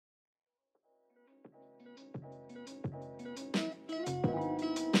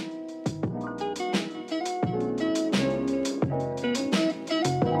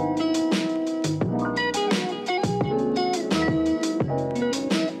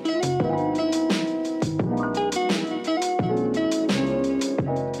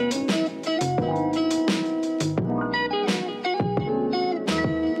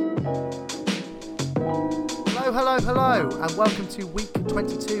Hello, and welcome to week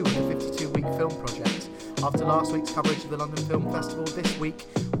 22 of the 52-week film project. After last week's coverage of the London Film Festival, this week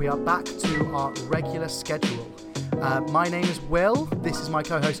we are back to our regular schedule. My name is Will. This is my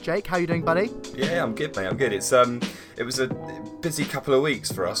co-host Jake. How are you doing, buddy? Yeah, I'm good, mate. I'm good. It was a busy couple of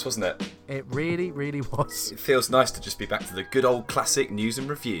weeks for us, wasn't it? It really, really was. It feels nice to just be back to the good old classic news and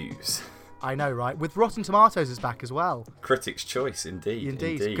reviews. I know, right? With Rotten Tomatoes is back as well. Critics' choice, indeed.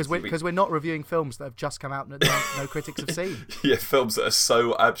 Indeed, because we're not reviewing films that have just come out and no critics have seen. Yeah, films that are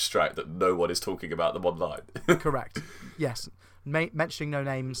so abstract that no one is talking about them online. Correct. Yes. Mentioning no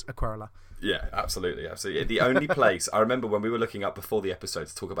names, Aquarela. Yeah, absolutely. The only place I remember when we were looking up before the episode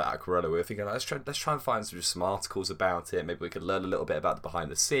to talk about Aquarela, we were thinking, let's try and find some articles about it. Maybe we could learn a little bit about the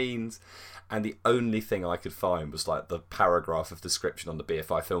behind the scenes. And the only thing I could find was like the paragraph of description on the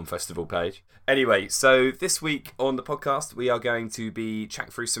BFI Film Festival page. Anyway, so this week on the podcast, we are going to be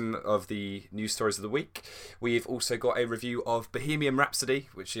chatting through some of the news stories of the week. We've also got a review of Bohemian Rhapsody,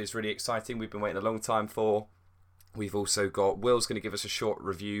 which is really exciting. We've been waiting a long time for. We've also got Will's going to give us a short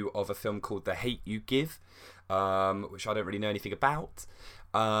review of a film called The Hate U Give, which I don't really know anything about.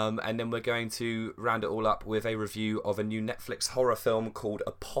 And then we're going to round it all up with a review of a new Netflix horror film called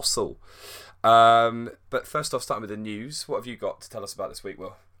Apostle. But first off, starting with the news, what have you got to tell us about this week,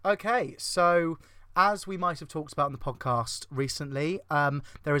 Will? Okay, so as we might have talked about in the podcast recently,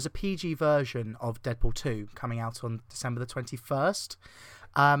 there is a PG version of Deadpool 2 coming out on December the 21st.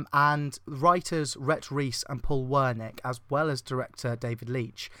 And writers Rhett Reese and Paul Wernick, as well as director David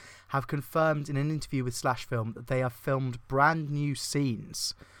Leitch, have confirmed in an interview with Slash Film that they have filmed brand new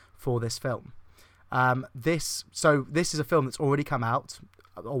scenes for this film. This is a film that's already come out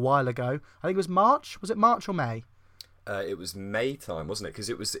a while ago. I think it was March. Was it March or May? It was May time, wasn't it? Because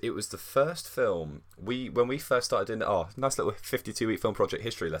it was the first film when we first started doing nice little 52-week film project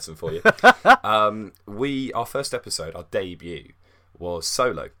history lesson for you. Our first episode, our debut, was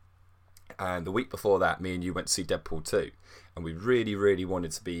Solo, and the week before that me and you went to see Deadpool 2, and we really, really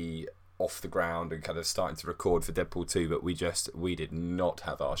wanted to be off the ground and kind of starting to record for Deadpool 2, but we did not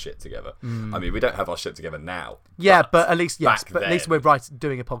have our shit together. I mean, we don't have our shit together now. Yeah, but at least we're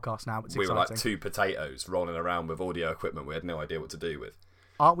doing a podcast now. It's we exciting. Were like two potatoes rolling around with audio equipment we had no idea what to do with.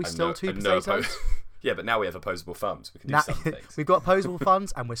 Aren't we still two potatoes? Yeah, but now we have opposable thumbs. We can do some things. We've got opposable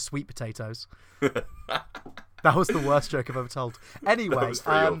thumbs and we're sweet potatoes. That was the worst joke I've ever told. Anyway, that was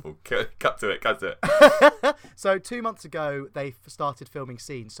pretty awful. Cut to it. So 2 months ago, they started filming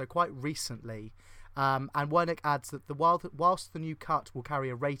scenes. So quite recently, and Wernick adds that whilst the new cut will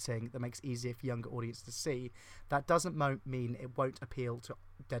carry a rating that makes it easier for younger audiences to see, that doesn't mean it won't appeal to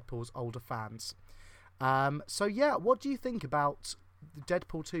Deadpool's older fans. So yeah, what do you think about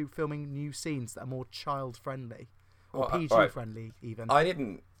Deadpool 2 filming new scenes that are more child friendly or PG friendly even? I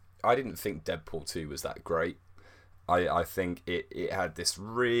didn't think Deadpool 2 was that great. I think it had this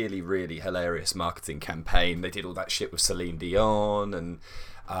really, really hilarious marketing campaign. They did all that shit with Celine Dion, and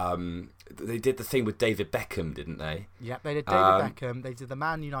they did the thing with David Beckham, didn't they? Yeah, they did David Beckham. They did the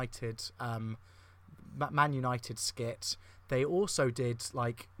Man United skit. They also did,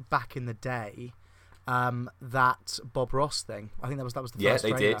 like, back in the day, that Bob Ross thing. I think that was the first trailer. Yeah,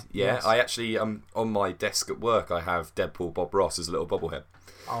 they did. Yeah, yes. I actually on my desk at work I have Deadpool Bob Ross as a little bobblehead.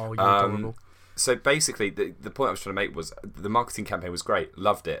 Oh, you're adorable. So basically, the point I was trying to make was the marketing campaign was great.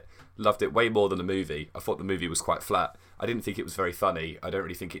 Loved it way more than the movie. I thought the movie was quite flat. I didn't think it was very funny. I don't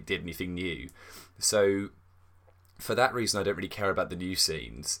really think it did anything new. So for that reason, I don't really care about the new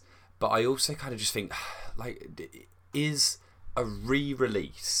scenes. But I also kind of just think, like, is a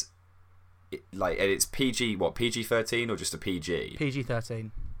re-release, like, and it's PG, PG-13 or just a PG?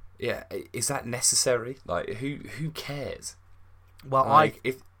 PG-13. Yeah, is that necessary? Like, who cares? Well, like,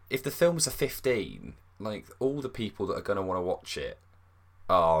 if the films are 15, like, all the people that are going to want to watch it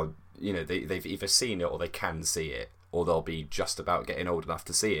are, you know, they've either seen it or they can see it, or they'll be just about getting old enough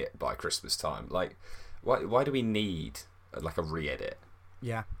to see it by Christmas time. Like, why do we need, like, a re-edit?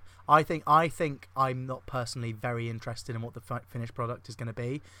 Yeah. I think I'm not personally very interested in what the finished product is going to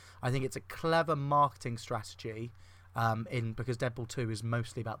be. I think it's a clever marketing strategy, because Deadpool 2 is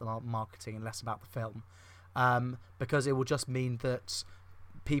mostly about the marketing and less about the film. Because it will just mean that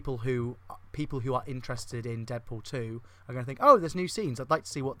people who are interested in Deadpool 2 are going to think, oh, there's new scenes. I'd like to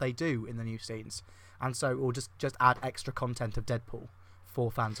see what they do in the new scenes, and so we'll just add extra content of Deadpool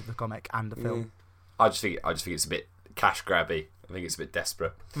for fans of the comic and the film. I just think it's a bit cash grabby. I think it's a bit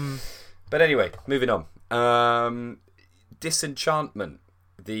desperate. But anyway, moving on. Disenchantment,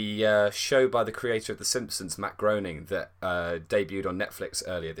 the show by the creator of The Simpsons, Matt Groening, that debuted on Netflix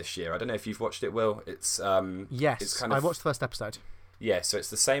earlier this year. I don't know if you've watched it, Will. It's yes, it's kind of, I watched the first episode. Yeah, so it's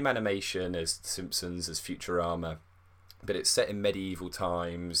the same animation as The Simpsons, as Futurama, but it's set in medieval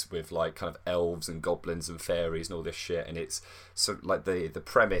times with like kind of elves and goblins and fairies and all this shit. And it's so like the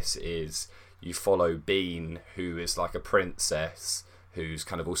premise is you follow Bean, who is like a princess who's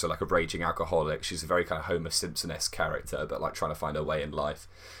kind of also like a raging alcoholic. She's a very kind of Homer Simpson-esque character, but like trying to find her way in life.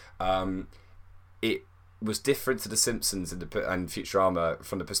 It was different to The Simpsons and Futurama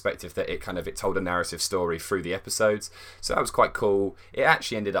from the perspective that it told a narrative story through the episodes. So that was quite cool. It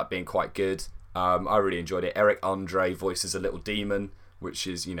actually ended up being quite good. I really enjoyed it. Eric Andre voices a little demon, which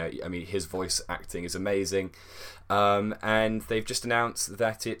is, his voice acting is amazing. And they've just announced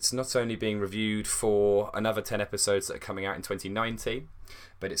that it's not only being reviewed for another 10 episodes that are coming out in 2019,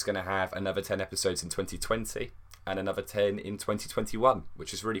 but it's going to have another 10 episodes in 2020 and another 10 in 2021,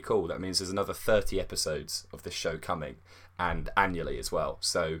 which is really cool. That means there's another 30 episodes of this show coming, and annually as well.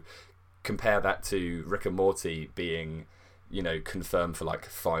 So compare that to Rick and Morty being, confirmed for like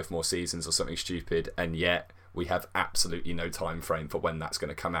 5 more seasons or something stupid, and yet we have absolutely no time frame for when that's going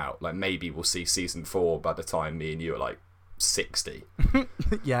to come out. Like, maybe we'll see season 4 by the time me and you are like 60.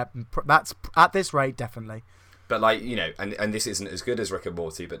 Yeah, that's at this rate, definitely. But like, and this isn't as good as Rick and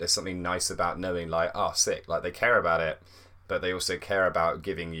Morty, but there's something nice about knowing like, sick. Like, they care about it, but they also care about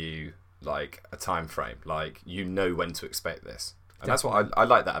giving you like a time frame. Like, when to expect this. And definitely. That's what I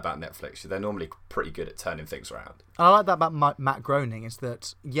like that about Netflix. They're normally pretty good at turning things around. And I like that about Matt Groening is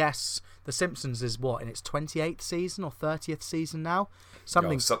that, yes, The Simpsons is in its 28th season or 30th season now?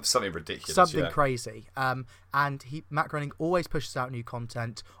 Something ridiculous. Something crazy. And Matt Groening always pushes out new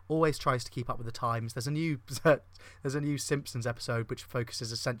content, always tries to keep up with the times. There's a new Simpsons episode which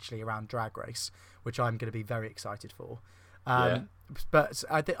focuses essentially around Drag Race, which I'm going to be very excited for. But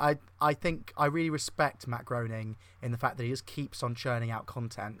I think I really respect Matt Groening in the fact that he just keeps on churning out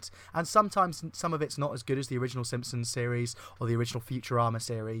content, and sometimes some of it's not as good as the original Simpsons series or the original Futurama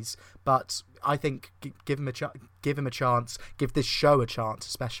series. But I think give him a chance, give this show a chance,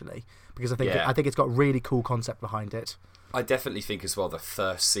 especially because I think it's got a really cool concept behind it. I definitely think as well the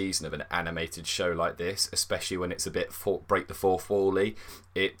first season of an animated show like this, especially when it's a bit break the fourth wall-y,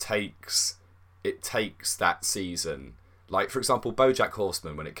 it takes that season. Like, for example, BoJack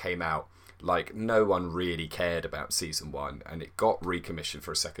Horseman, when it came out, like, no one really cared about season 1, and it got recommissioned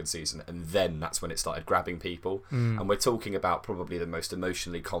for a second season, and then that's when it started grabbing people. And we're talking about probably the most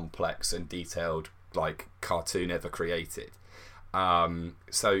emotionally complex and detailed, like, cartoon ever created.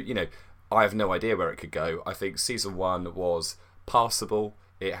 So, I have no idea where it could go. I think season 1 was passable.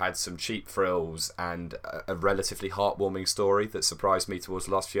 It had some cheap thrills and a relatively heartwarming story that surprised me towards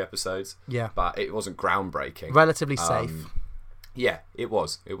the last few episodes. Yeah. But it wasn't groundbreaking. Relatively safe. Yeah, it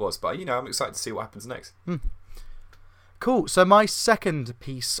was. But, I'm excited to see what happens next. Cool. So my second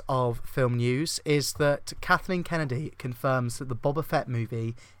piece of film news is that Kathleen Kennedy confirms that the Boba Fett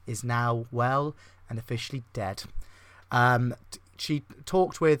movie is now well and officially dead. She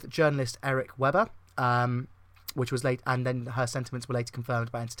talked with journalist Eric Weber, which was late, and then her sentiments were later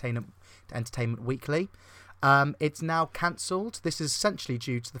confirmed by Entertainment Weekly. It's now cancelled. This is essentially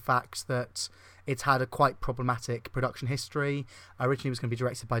due to the fact that it's had a quite problematic production history. Originally, it was going to be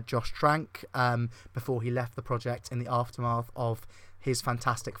directed by Josh Trank before he left the project in the aftermath of his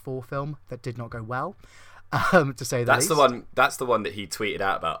Fantastic Four film that did not go well, to say the least. That's the one that he tweeted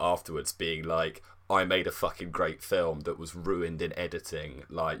out about afterwards, being like, I made a fucking great film that was ruined in editing.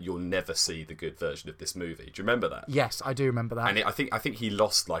 Like, you'll never see the good version of this movie. Do you remember that? Yes, I do remember that. And I think he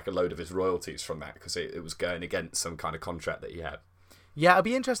lost like a load of his royalties from that because it was going against some kind of contract that he had. Yeah, it'll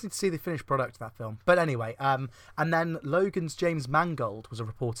be interesting to see the finished product of that film. But anyway, and then Logan's James Mangold was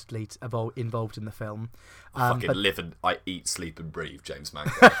reportedly involved in the film. Live and I eat, sleep and breathe James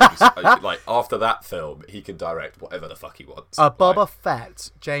Mangold. Like, after that film, he can direct whatever the fuck he wants. A Boba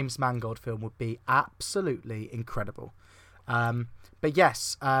Fett James Mangold film would be absolutely incredible. But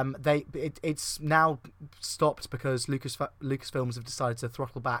yes, it's now stopped because Lucasfilms have decided to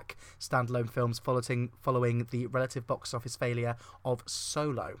throttle back standalone films following the relative box office failure of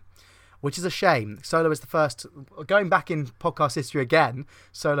Solo, which is a shame. Solo is the first, going back in podcast history again,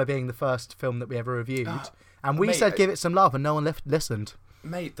 Solo being the first film that we ever reviewed. And we said give it some love and no one listened.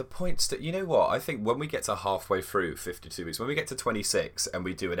 Mate, the point's that, you know what, I think when we get to halfway through 52 weeks, when we get to 26 and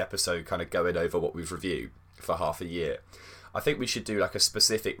we do an episode kind of going over what we've reviewed for half a year, I think we should do like a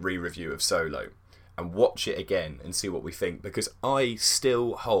specific re-review of Solo and watch it again and see what we think, because I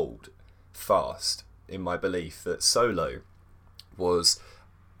still hold fast in my belief that Solo was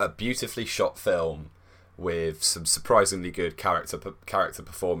a beautifully shot film with some surprisingly good character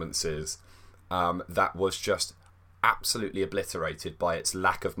performances that was just absolutely obliterated by its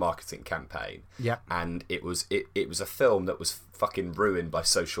lack of marketing campaign. Yeah. And it was a film that was fucking ruined by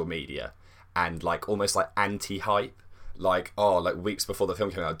social media and like almost like anti-hype. like, oh, like weeks before the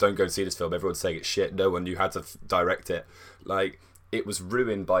film came out, don't go and see this film. Everyone's saying it's shit. No one knew how to direct it. Like, it was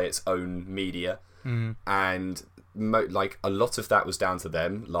ruined by its own media, and like a lot of that was down to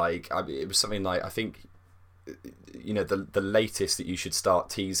them. Like, it was something like, I think, you know, the latest that you should start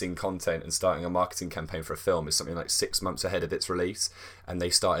teasing content and starting a marketing campaign for a film is something like 6 months ahead of its release, and they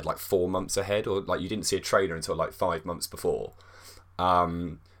started like 4 months ahead, or like you didn't see a trailer until like 5 months before.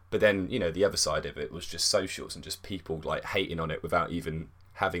 But then, you know, the other side of it was just socials and just people like hating on it without even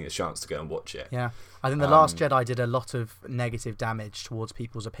having a chance to go and watch it. Yeah, I think The Last Jedi did a lot of negative damage towards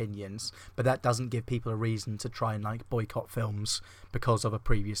people's opinions, but that doesn't give people a reason to try and like boycott films because of a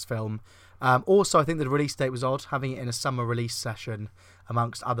previous film. Also, I think the release date was odd, having it in a summer release session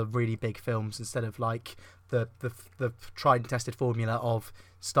amongst other really big films instead of like the tried and tested formula of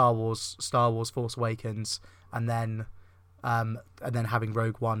Star Wars, Force Awakens, and then having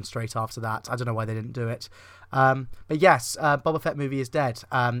Rogue One straight after that. I don't know why they didn't do it. But yes, Boba Fett movie is dead.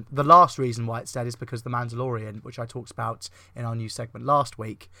 The last reason why it's dead is because The Mandalorian, which I talked about in our news segment last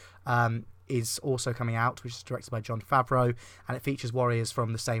week, is also coming out, which is directed by Jon Favreau, and it features warriors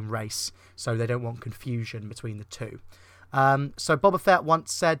from the same race, so they don't want confusion between the two. So Boba Fett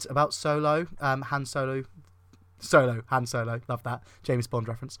once said about Solo, Han Solo, love that, James Bond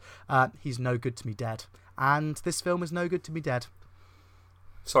reference, he's no good to me dead. And this film is no good to me dead.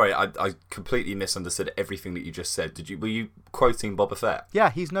 Sorry, I completely misunderstood everything that you just said. Were you quoting Boba Fett? Yeah,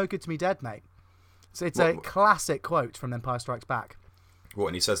 he's no good to me dead, mate. So it's a classic quote from Empire Strikes Back. What,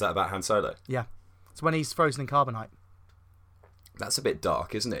 and he says that about Han Solo? Yeah. It's when he's frozen in carbonite. That's a bit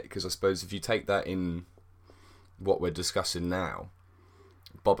dark, isn't it? Because I suppose if you take that in what we're discussing now,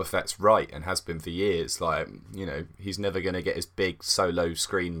 Boba Fett's right and has been for years. Like, you know, he's never going to get his big solo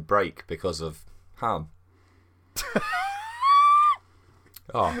screen break because of Han.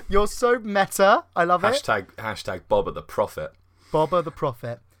 Oh, you're so meta. I love it. Hashtag Boba the Prophet. Boba the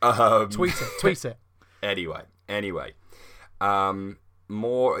Prophet. Tweet it. Anyway.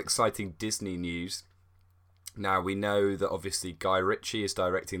 More exciting Disney news. Now, we know that obviously Guy Ritchie is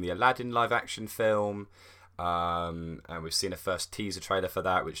directing the Aladdin live-action film, and we've seen a first teaser trailer for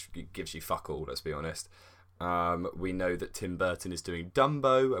that, which gives you fuck all, let's be honest. We know that Tim Burton is doing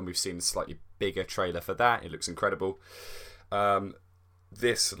Dumbo, and we've seen a slightly bigger trailer for that. It looks incredible.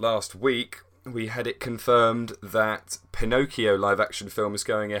 This last week, we had it confirmed that Pinocchio live-action film is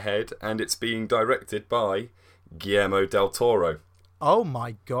going ahead, and it's being directed by Guillermo del Toro. Oh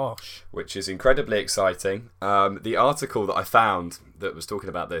my gosh. Which is incredibly exciting. The article that I found that was talking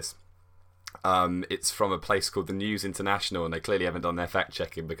about this, it's from a place called the News International, and they clearly haven't done their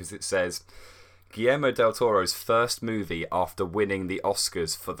fact-checking, because it says Guillermo del Toro's first movie after winning the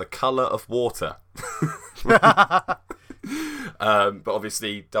Oscars for The Colour of Water. But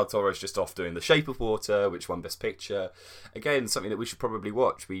obviously Del Toro's just off doing The Shape of Water, which won Best Picture. Again, something that we should probably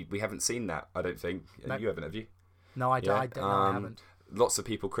watch. We haven't seen that, I don't think. Nope. You haven't, have you? No, I haven't. Lots of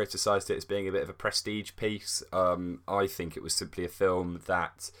people criticised it as being a bit of a prestige piece. I think it was simply a film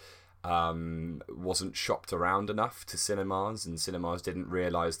that wasn't shopped around enough to cinemas, and cinemas didn't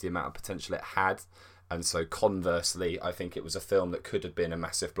realise the amount of potential it had. And so conversely, I think it was a film that could have been a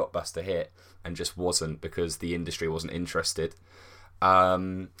massive blockbuster hit and just wasn't, because the industry wasn't interested.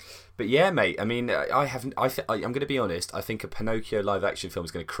 But yeah, mate, I mean, I'm going to be honest, I think a Pinocchio live action film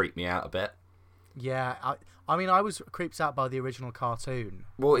is going to creep me out a bit. Yeah, I mean, I was creeped out by the original cartoon.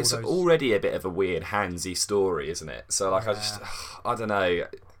 Well, it's already a bit of a weird handsy story, isn't it? So, like, yeah. I don't know.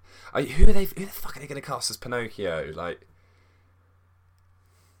 Who the fuck are they going to cast as Pinocchio? Like,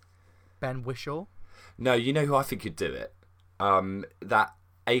 Ben Whishaw? No, you know who I think could do it? That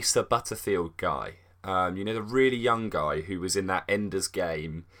Asa Butterfield guy. You know, the really young guy who was in that Ender's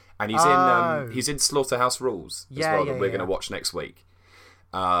Game, and he's in Slaughterhouse Rules as well, that we're going to watch next week.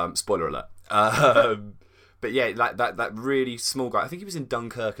 Spoiler alert. But yeah, like that really small guy. I think he was in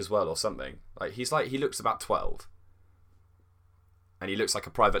Dunkirk as well or something. He looks about 12, and he looks like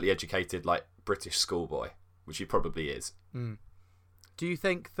a privately educated like British schoolboy, which he probably is. Mm. Do you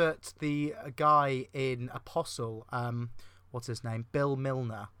think that the guy in Apostle, what's his name, Bill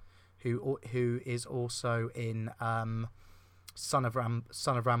Milner, who is also in Son of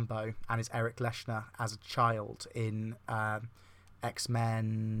Rambo and is Eric Leshner as a child in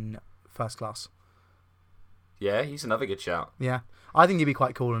X-Men First Class? Yeah, he's another good shout. Yeah, I think he'd be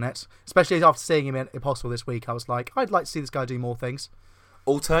quite cool in it, especially after seeing him in Apostle this week. I was like, I'd like to see this guy do more things.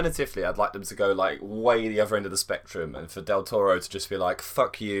 Alternatively, I'd like them to go like way the other end of the spectrum, and for Del Toro to just be like,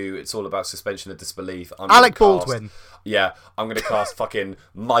 "Fuck you! It's all about suspension of disbelief." Alec Baldwin. Yeah, I'm going to cast fucking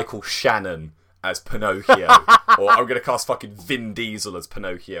Michael Shannon as Pinocchio, or I'm going to cast fucking Vin Diesel as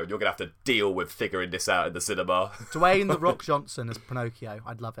Pinocchio, and you're going to have to deal with figuring this out in the cinema. Dwayne The Rock Johnson as Pinocchio.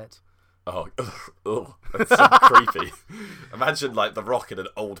 I'd love it. Oh, that's so creepy. Imagine like The Rock in an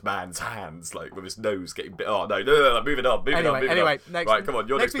old man's hands, like with his nose getting bit. Oh no, moving on. Anyway, next, right, come on,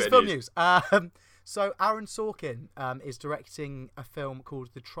 your next week's bit of film news. So Aaron Sorkin is directing a film called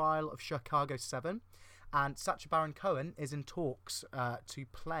The Trial of Chicago 7, and Sacha Baron Cohen is in talks to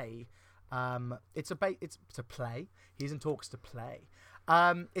play. It's to play. He's in talks to play.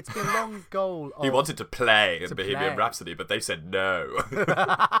 It's been a long goal. He wanted to play in Bohemian Rhapsody, but they said no.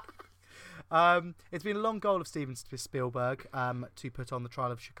 It's been a long goal of Steven Spielberg to put on The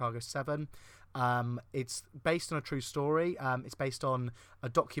Trial of Chicago 7. It's based on a true story. It's based on a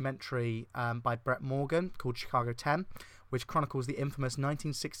documentary by Brett Morgan called Chicago 10, which chronicles the infamous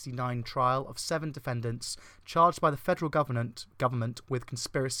 1969 trial of 7 defendants charged by the federal government with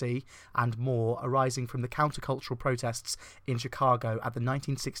conspiracy and more arising from the countercultural protests in Chicago at the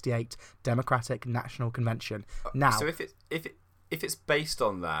 1968 Democratic National Convention. Now, so if it's based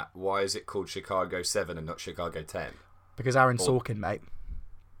on that, why is it called Chicago 7 and not Chicago 10? Because Aaron Sorkin, mate.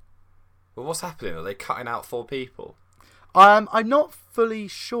 Well, what's happening? Are they cutting out 4 people? I'm not fully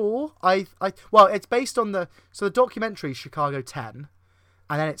sure. Well, it's based on the documentary is Chicago 10,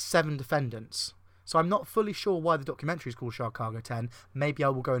 and then it's 7 defendants. So I'm not fully sure why the documentary is called Chicago 10. Maybe I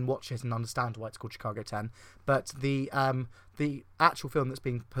will go and watch it and understand why it's called Chicago 10. But the actual film that's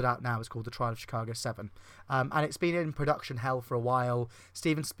being put out now is called The Trial of Chicago 7. And it's been in production hell for a while.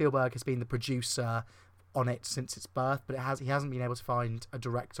 Steven Spielberg has been the producer on it since its birth, but he hasn't been able to find a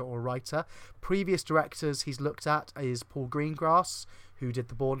director or a writer. Previous directors he's looked at is Paul Greengrass, who did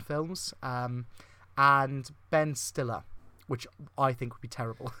the Bourne films, and Ben Stiller, which I think would be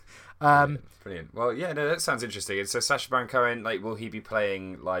terrible. Brilliant. Well, yeah, no, that sounds interesting. And so Sacha Baron Cohen, like, will he be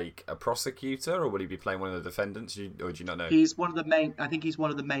playing like a prosecutor, or will he be playing one of the defendants, or do you not know? He's one of the main. I think he's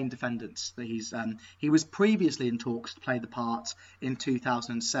one of the main defendants. He was previously in talks to play the part in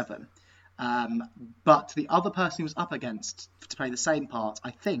 2007. But the other person he was up against to play the same part,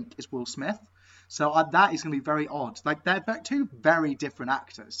 I think, is Will Smith. So that is going to be very odd. Like, they're 2 very different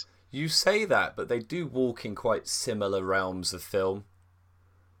actors. You say that, but they do walk in quite similar realms of film.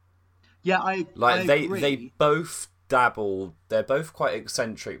 Yeah, I agree. They both dabble. They're both quite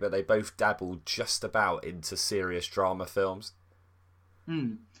eccentric, but they both dabble just about into serious drama films.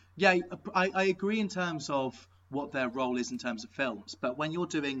 Yeah, I agree in terms of what their role is in terms of films, but when you're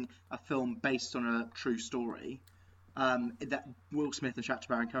doing a film based on a true story, that Will Smith and Sacha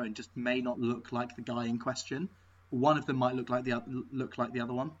Baron Cohen just may not look like the guy in question. One of them might look like the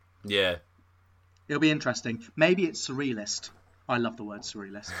other one. Yeah, it'll be interesting. Maybe it's surrealist. I love the word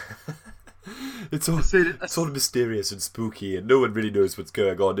surrealist. It's all mysterious and spooky, and no one really knows what's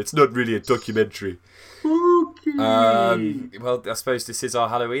going on. It's not really a documentary. Spooky. Well, I suppose this is our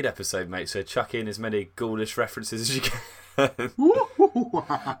Halloween episode, mate. So chuck in as many ghoulish references as you can.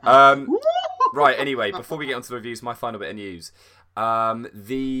 Right. Anyway, before we get onto the reviews, my final bit of news: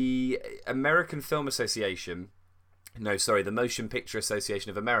 the American Film Association. No, sorry, the Motion Picture Association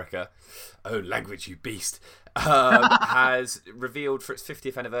of America, oh, language, you beast, has revealed for its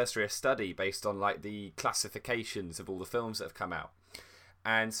 50th anniversary a study based on like the classifications of all the films that have come out.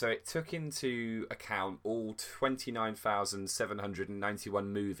 And so it took into account all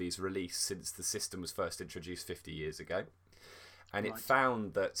 29,791 movies released since the system was first introduced 50 years ago. And it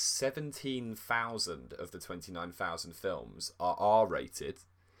found that 17,000 of the 29,000 films are R-rated,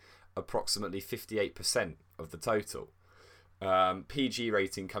 approximately 58% of the total. PG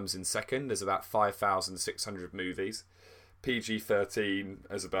rating comes in second. There's about 5,600 movies.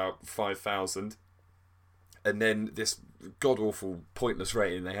 PG-13 is about 5,000. And then this god-awful, pointless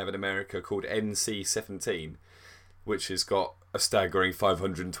rating they have in America called NC-17, which has got a staggering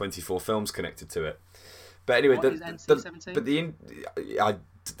 524 films connected to it. But anyway, what is NC-17?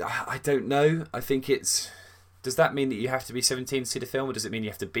 I don't know. I think it's... Does that mean that you have to be 17 to see the film, or does it mean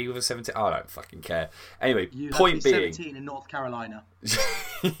you have to be with a 17? I don't fucking care. Anyway, point being... 17 in North Carolina.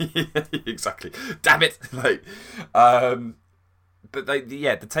 Exactly. Damn it! Like, but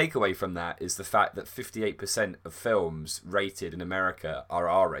the takeaway from that is the fact that 58% of films rated in America are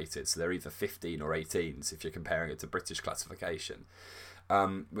R-rated, so they're either 15 or 18s if you're comparing it to British classification,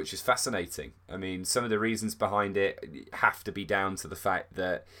 which is fascinating. I mean, some of the reasons behind it have to be down to the fact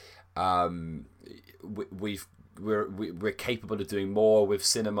that we're capable of doing more with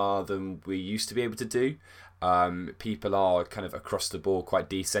cinema than we used to be able to do. People are kind of across the board quite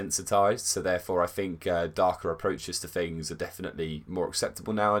desensitized, so therefore I think darker approaches to things are definitely more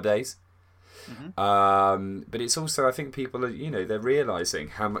acceptable nowadays. But it's also, I think people are, they're realising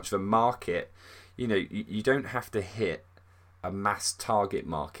how much of a market, you don't have to hit a mass target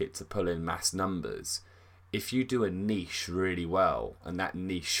market to pull in mass numbers. If you do a niche really well and that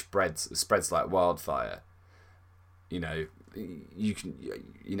niche spreads like wildfire, you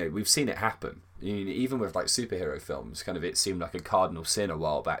can, we've seen it happen. Even with like superhero films, kind of it seemed like a cardinal sin a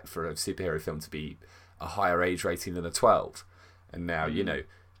while back for a superhero film to be a higher age rating than a 12, and now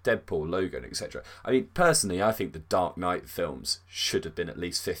Deadpool, Logan, etc. I mean, personally, I think the Dark Knight films should have been at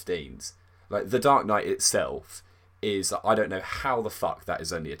least 15s. Like the Dark Knight itself is, I don't know how the fuck that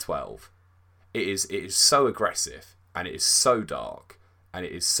is only a 12. It is so aggressive, and it is so dark, and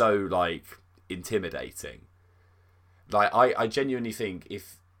it is so like intimidating. Like I genuinely think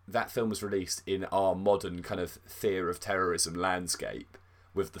if that film was released in our modern kind of fear of terrorism landscape,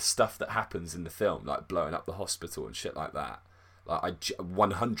 with the stuff that happens in the film, like blowing up the hospital and shit like that, like I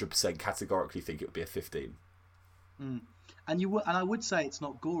 100% categorically think it would be a 15. And I would say it's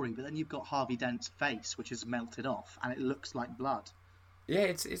not gory, but then you've got Harvey Dent's face, which is melted off, and it looks like blood. Yeah,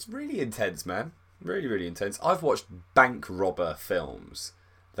 it's really intense, man. Really, really intense. I've watched bank robber films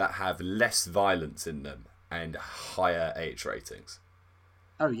that have less violence in them and higher age ratings.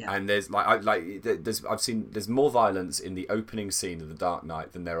 Oh yeah. And there's there's more violence in the opening scene of The Dark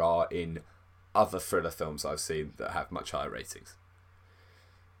Knight than there are in other thriller films I've seen that have much higher ratings.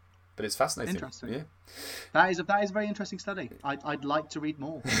 But it's fascinating. Interesting. Yeah. That is a very interesting study. I'd like to read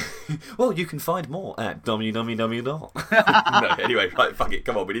more. Well, you can find more at www. No, anyway, right, fuck it.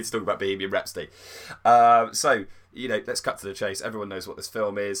 Come on, we need to talk about Bohemian Rhapsody. So, let's cut to the chase. Everyone knows what this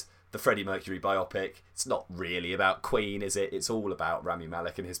film is. The Freddie Mercury biopic. It's not really about Queen, is it? It's all about Rami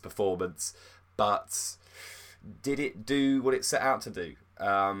Malek and his performance. But did it do what it set out to do?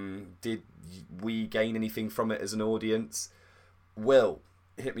 Did we gain anything from it as an audience? Will,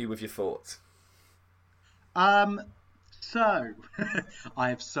 hit me with your thoughts. So I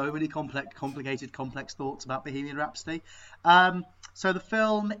have so many complicated thoughts about Bohemian Rhapsody. So the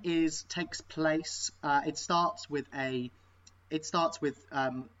film takes place. It starts with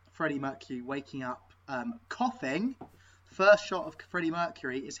Freddie Mercury waking up, coughing. First shot of Freddie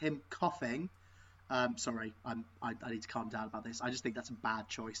Mercury is him coughing. Sorry, I need to calm down about this. I just think that's a bad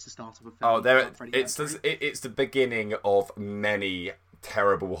choice to start off a film. It's the beginning of many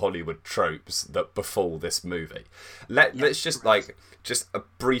terrible Hollywood tropes that befall this movie. Let's just a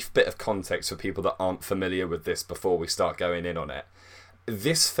brief bit of context for people that aren't familiar with this before we start going in on it.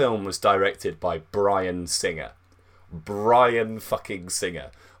 This film was directed by Bryan Singer. Bryan fucking Singer.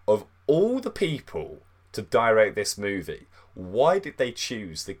 Of all the people to direct this movie, why did they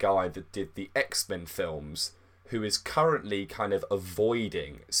choose the guy that did the X-Men films, who is currently kind of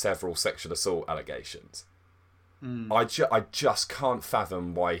avoiding several sexual assault allegations? I just can't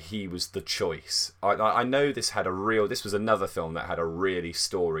fathom why he was the choice. I know this was another film that had a really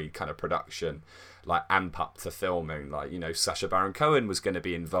storied kind of production, like amp up to filming. Like, Sacha Baron Cohen was going to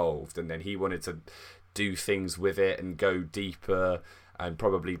be involved, and then he wanted to do things with it and go deeper and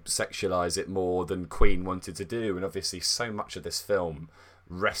probably sexualize it more than Queen wanted to do. And obviously so much of this film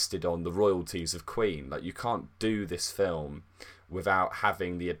rested on the royalties of Queen. Like, you can't do this film without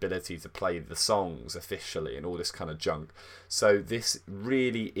having the ability to play the songs officially and all this kind of junk. So this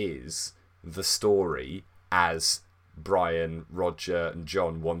really is the story as Brian, Roger and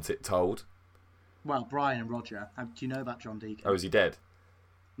John want it told. Well, Brian and Roger. Do you know about John Deacon? Oh, is he dead?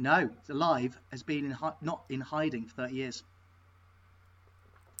 No, he's alive. Has been not in hiding for 30 years.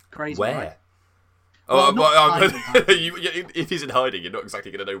 Crazy, Where? Right? If he's in hiding, you're not exactly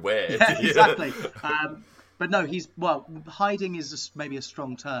going to know where. Yeah, exactly. But no, hiding is maybe a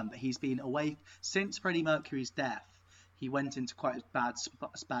strong term, but he's been away since Freddie Mercury's death. He went into quite a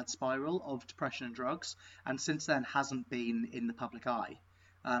bad spiral of depression and drugs, and since then hasn't been in the public eye.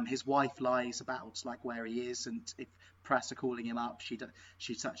 His wife lies about where he is, and if press are calling him up, she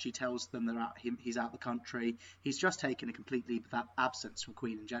tells them he's out the country. He's just taken a complete leap of absence from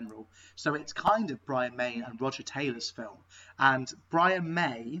Queen in general. So it's kind of Brian May and Roger Taylor's film. And Brian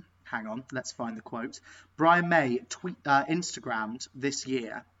May, hang on, let's find the quote. Brian May Instagrammed this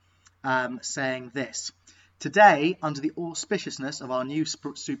year, saying this: "Today, under the auspiciousness of our new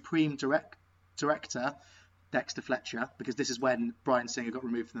supreme director, Dexter Fletcher," because this is when Bryan Singer got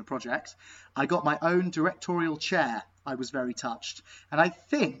removed from the project, "I got my own directorial chair. I was very touched." And I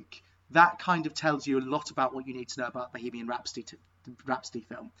think that kind of tells you a lot about what you need to know about Bohemian Rhapsody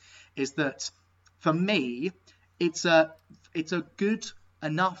film, is that for me, it's a good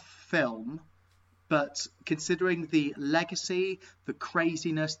enough film, but considering the legacy, the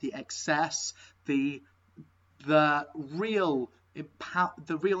craziness, the excess, the real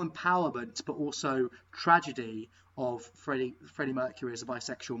the real empowerment, but also tragedy of Freddie Mercury as a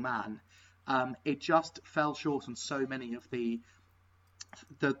bisexual man. It just fell short on so many of the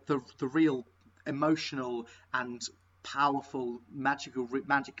real emotional and powerful,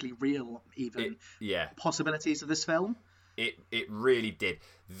 magically real even possibilities of this film. It really did.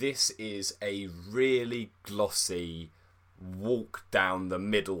 This is a really glossy walk down the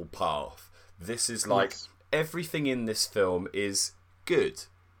middle path. This is like everything in this film is good,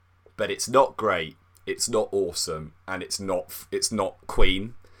 but it's not great, it's not awesome, and it's not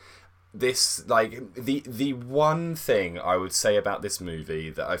Queen. This, like, the one thing I would say about this movie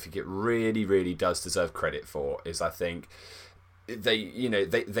that I think it really, really does deserve credit for is I think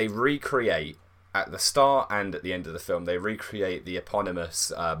they recreate at the start and at the end of the film, they recreate the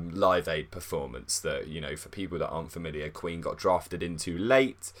eponymous Live Aid performance that, for people that aren't familiar, Queen got drafted into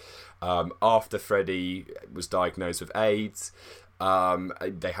late after Freddie was diagnosed with AIDS.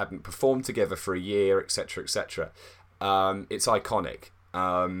 They hadn't performed together for a year, etc., etc. It's iconic.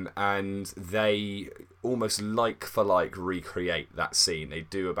 And they almost like for like recreate that scene. They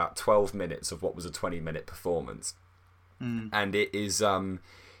do about 12 minutes of what was a 20-minute performance. And it is...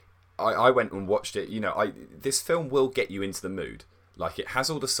 I went and watched it. This film will get you into the mood. Like, it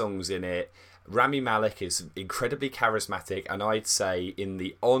has all the songs in it. Rami Malek is incredibly charismatic, and I'd say in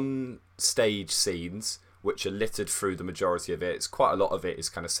the on-stage scenes, which are littered through the majority of it, it's quite a lot of it is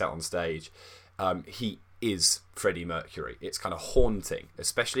kind of set on stage. He is Freddie Mercury. It's kind of haunting,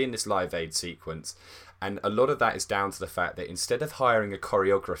 especially in this Live Aid sequence. And a lot of that is down to the fact that instead of hiring a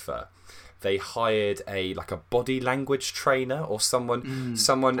choreographer, they hired a body language trainer or someone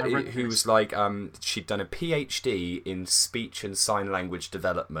who was like she'd done a PhD in speech and sign language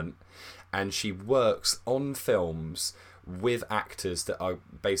development, and she works on films with actors that are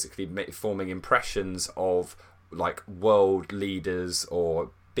basically forming impressions of like world leaders or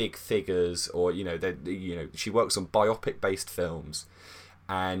big figures, or she works on biopic based films,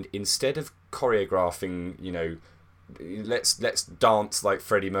 and instead of choreographing let's dance like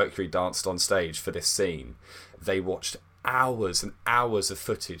Freddie Mercury danced on stage for this scene, they watched hours and hours of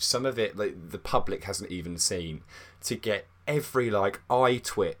footage, some of it the public hasn't even seen, to get every eye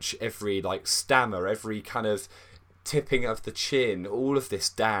twitch, every stammer, every kind of tipping of the chin, all of this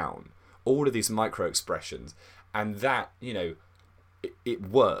down, all of these micro expressions, and that it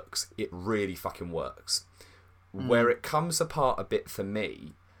works. It really fucking works. Where it comes apart a bit for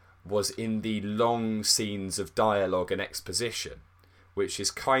me was in the long scenes of dialogue and exposition, which is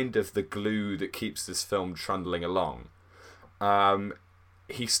kind of the glue that keeps this film trundling along.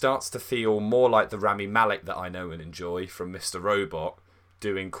 He starts to feel more like the Rami Malek that I know and enjoy from Mr. Robot,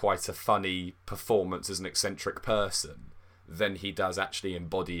 doing quite a funny performance as an eccentric person, than he does actually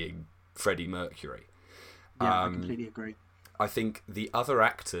embodying Freddie Mercury. Yeah, I completely agree. I think the other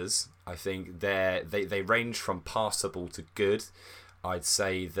actors, they range from passable to good. I'd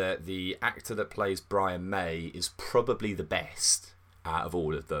say that the actor that plays Brian May is probably the best out of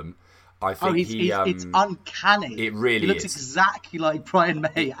all of them. I think it's uncanny. It really he looks is. exactly like Brian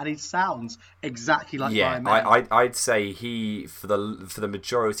May, and he sounds exactly like Brian May. I'd say he, for the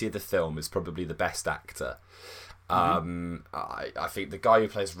majority of the film, is probably the best actor. I think the guy who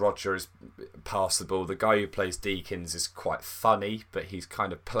plays Roger is passable. The guy who plays Deakins is quite funny, but he's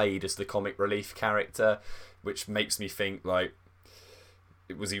kind of played as the comic relief character, which makes me think,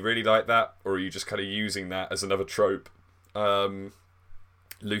 was he really like that, or are you just kind of using that as another trope?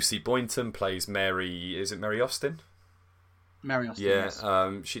 Lucy Boynton plays Mary. Is it Mary Austin? Mary Austin. Yeah,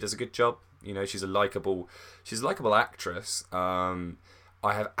 yes. She does a good job. She's a likable actress.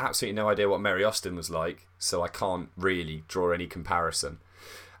 I have absolutely no idea what Mary Austin was like, so I can't really draw any comparison.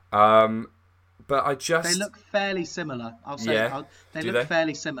 But they look fairly similar. I'll say they look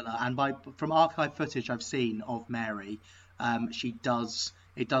fairly similar, and from archive footage I've seen of Mary, it does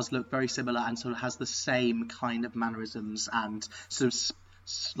look very similar, and sort of has the same kind of mannerisms and sort of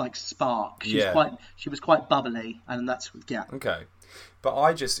spark. She was quite bubbly, and that's okay. But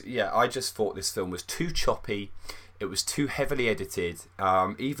I just thought this film was too choppy. It was too heavily edited.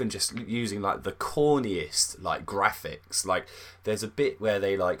 Even just using the corniest graphics. There's a bit where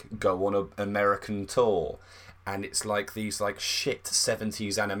they go on an American tour, and it's these shit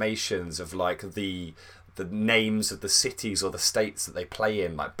 70s animations of the names of the cities or the states that they play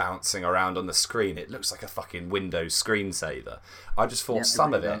in bouncing around on the screen. It looks like a fucking Windows screensaver. I just thought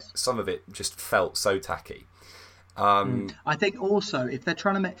some of it just felt so tacky. I think also if they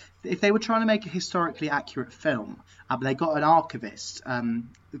were trying to make a historically accurate film, they got an archivist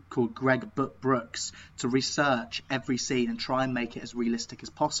called Greg Brooks to research every scene and try and make it as realistic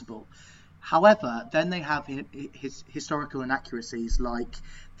as possible. However, then they have his historical inaccuracies, like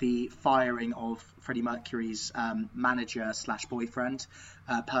the firing of Freddie Mercury's manager slash boyfriend,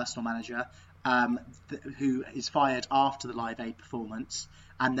 personal manager, who is fired after the Live Aid performance.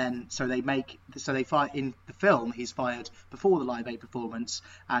 And then, they fire in the film. He's fired before the Live Aid performance,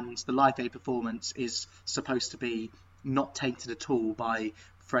 and the Live Aid performance is supposed to be not tainted at all by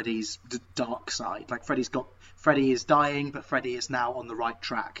Freddie's dark side. Like Freddie is dying, but Freddie is now on the right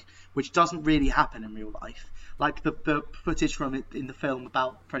track, which doesn't really happen in real life. Like the footage from it in the film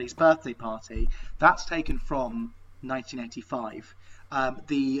about Freddie's birthday party, that's taken from 1985.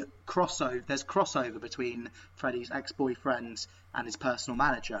 There's crossover between Freddie's ex-boyfriend and his personal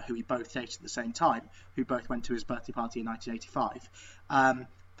manager, who he both dated at the same time, who both went to his birthday party in 1985.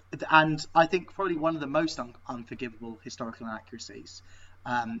 And I think probably one of the most unforgivable historical inaccuracies.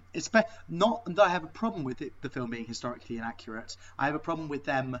 Not that I have a problem with the film being historically inaccurate. I have a problem with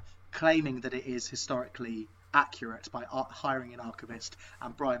them claiming that it is historically accurate by hiring an archivist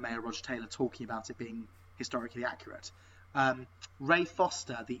and Brian May and Roger Taylor talking about it being historically accurate. Ray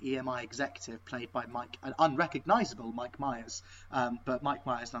Foster, the EMI executive, played by an unrecognisable Mike Myers, but Mike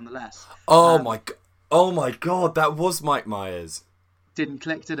Myers nonetheless. Oh my god, that was Mike Myers. Didn't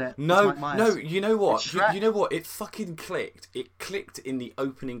click, did it? No. You know what? You know what? It fucking clicked. It clicked in the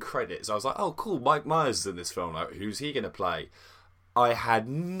opening credits. I was like, oh, cool. Mike Myers is in this film. Like, who's he going to play? I had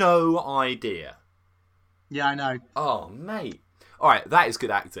no idea. Yeah, I know. Oh, mate. All right, that is good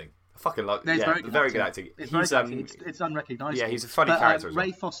acting. I fucking like. No, yeah, very good acting. It's unrecognisable. Yeah, he's a funny character. As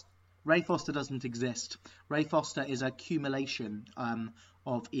well. Ray Foster doesn't exist. Ray Foster is a accumulation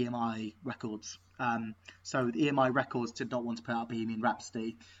of EMI records. So the EMI Records did not want to put out Bohemian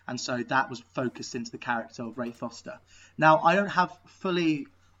Rhapsody, and so that was focused into the character of Ray Foster. Now, I don't have fully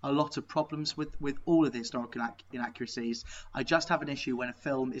a lot of problems with all of the historical inaccuracies. I just have an issue when a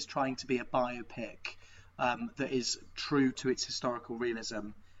film is trying to be a biopic that is true to its historical realism,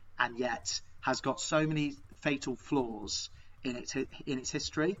 and yet has got so many fatal flaws in its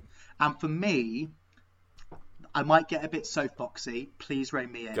history. And for me, I might get a bit soapboxy. Please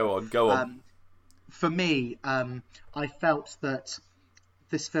rein me in. Go on. For me, I felt that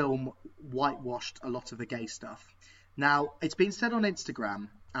this film whitewashed a lot of the gay stuff. Now, it's been said on Instagram,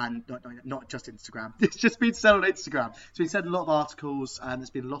 and not just Instagram, it's just been said on Instagram. It's been said in a lot of articles, and there's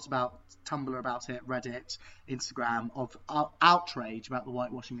been a lot about Tumblr about it, Reddit, Instagram, of outrage about the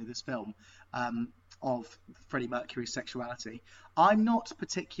whitewashing of this film, of Freddie Mercury's sexuality. I'm not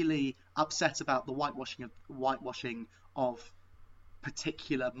particularly upset about the whitewashing of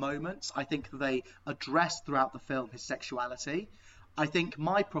particular moments. I think that they address throughout the film his sexuality. I think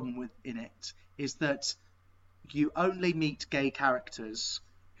my problem in it is that you only meet gay characters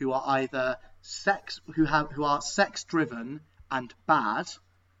who are either who are sex driven and bad,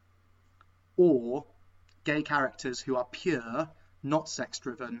 or gay characters who are pure, not sex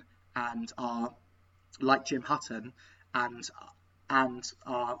driven, and are like Jim Hutton and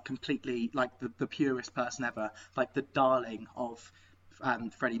are completely like the purest person ever, like the darling of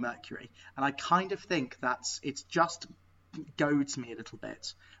Freddie Mercury. And I kind of think it's just goads me a little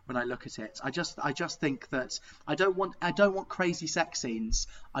bit when I look at it. I just think that I don't want crazy sex scenes.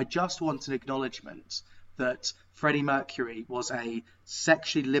 I just want an acknowledgement that Freddie Mercury was a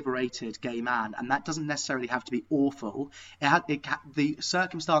sexually liberated gay man, and that doesn't necessarily have to be awful. The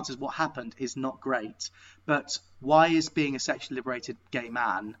circumstances, what happened, is not great. But why is being a sexually liberated gay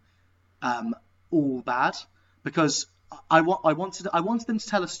man all bad? Because I wanted them to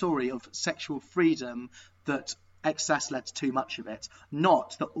tell a story of sexual freedom that excess led to too much of it.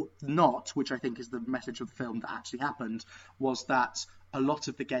 Not, which I think is the message of the film that actually happened, was that a lot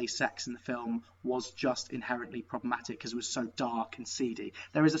of the gay sex in the film was just inherently problematic because it was so dark and seedy.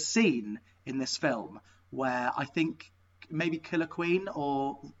 There is a scene in this film where I think maybe Killer Queen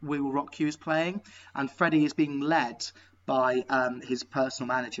or We Will Rock You is playing, and Freddie is being led by his personal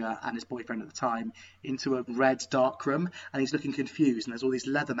manager and his boyfriend at the time into a red dark room, and he's looking confused, and there's all these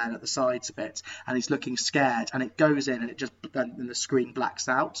leather men at the sides of it, and he's looking scared, and it goes in and and the screen blacks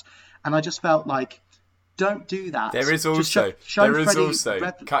out, and I just felt like, don't do that. There is also cutting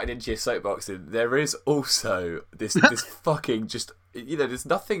into your soapboxing. There is also this fucking just, there's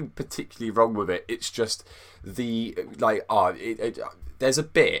nothing particularly wrong with it. It's just there's a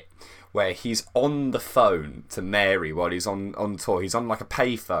bit where he's on the phone to Mary while he's on tour. He's on like a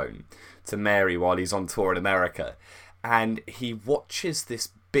payphone to Mary while he's on tour in America, and he watches this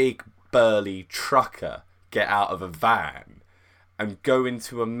big burly trucker get out of a van and go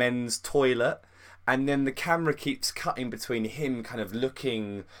into a men's toilet. And then the camera keeps cutting between him kind of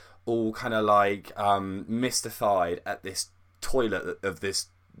looking all kind of like mystified at this toilet of this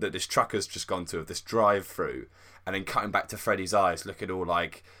that this trucker's just gone to, of this drive-through, and then cutting back to Freddy's eyes, looking all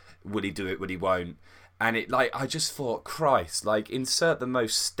like, will he do it, will he won't? And it, like, I just thought, Christ, like, insert the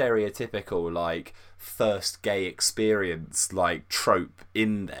most stereotypical, like, first gay experience, like, trope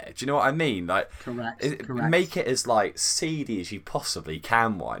in there. Do you know what I mean? Like, correct. Make it as, like, seedy as you possibly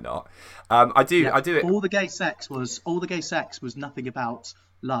can. Why not? I do. All the gay sex was nothing about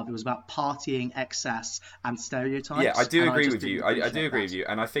love. It was about partying, excess, and stereotypes. Yeah, I do agree with you. I do agree with you,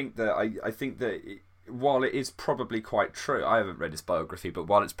 and I think that while it is probably quite true, I haven't read his biography, but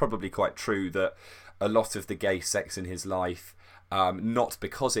while it's probably quite true that a lot of the gay sex in his life, not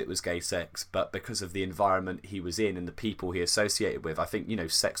because it was gay sex, but because of the environment he was in and the people he associated with. I think, you know,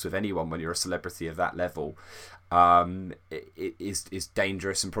 sex with anyone when you're a celebrity of that level it is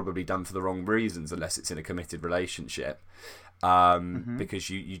dangerous and probably done for the wrong reasons, unless it's in a committed relationship. Because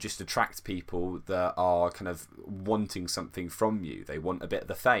you just attract people that are kind of wanting something from you. They want a bit of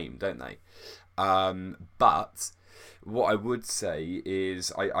the fame, don't they? But what I would say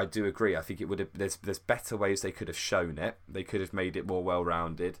is I do agree. I think it would have, there's better ways they could have shown it. They could have made it more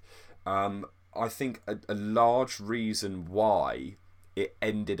well-rounded. I think a large reason why it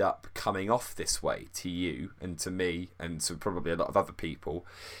ended up coming off this way to you and to me and to probably a lot of other people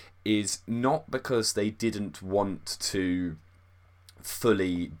is not because they didn't want to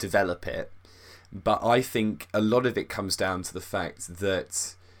fully develop it, but I think a lot of it comes down to the fact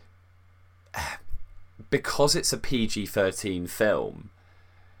that because it's a PG-13 film,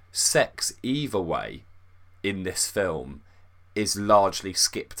 sex either way in this film is largely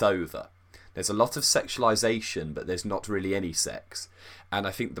skipped over. There's a lot of sexualization, but there's not really any sex. And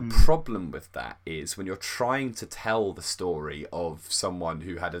I think the problem with that is when you're trying to tell the story of someone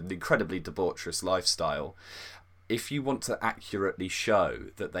who had an incredibly debaucherous lifestyle, if you want to accurately show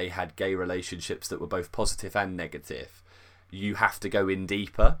that they had gay relationships that were both positive and negative, you have to go in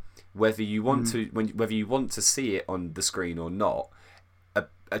deeper. Whether you want to see it on the screen or not,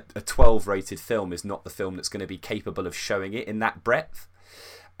 a 12 rated film is not the film that's going to be capable of showing it in that breadth.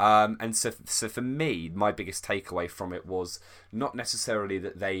 And so for me, my biggest takeaway from it was not necessarily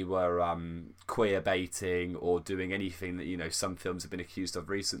that they were queer baiting or doing anything that, you know, some films have been accused of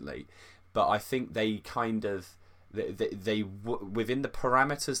recently, but I think they kind of they within the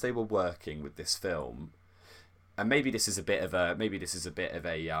parameters they were working with this film. And maybe this is a bit of a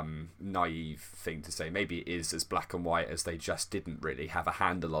naive thing to say. Maybe it is as black and white as they just didn't really have a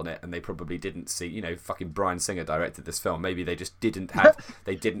handle on it, and they probably didn't see. You know, fucking Bryan Singer directed this film. Maybe they just didn't have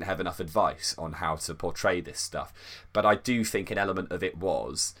enough advice on how to portray this stuff. But I do think an element of it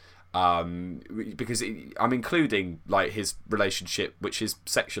was because I'm including like his relationship, which is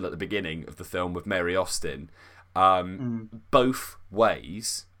sexual at the beginning of the film with Mary Austin. Both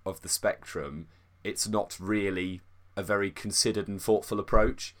ways of the spectrum. It's not really a very considered and thoughtful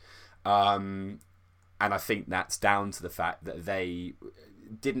approach. And I think that's down to the fact that they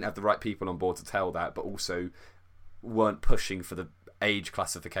didn't have the right people on board to tell that, but also weren't pushing for the age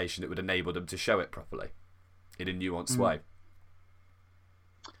classification that would enable them to show it properly in a nuanced way.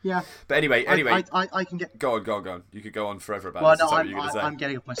 Yeah. But anyway, I can get... Go on. You could go on forever about well, this. No, I'm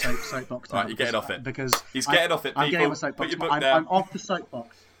getting off my soapbox now. Right, you're getting off it. Because he's getting off it, people. I'm getting off my soapbox. Put your book down. I'm off the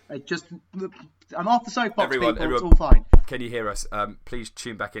soapbox. I'm off the soapbox, everyone, people. It's all fine. Can you hear us? Please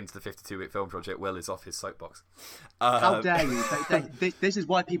tune back into the 52-week film project. Will is off his soapbox. How dare you? This is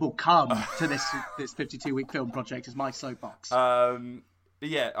why people come to this 52-week film project, is my soapbox.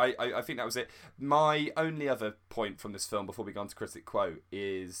 Yeah, I think that was it. My only other point from this film before we go on to critic quote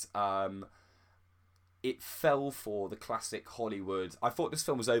is it fell for the classic Hollywood. I thought this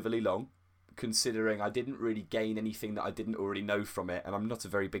film was overly long, considering I didn't really gain anything that I didn't already know from it, and I'm not a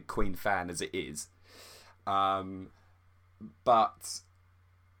very big Queen fan as it is. But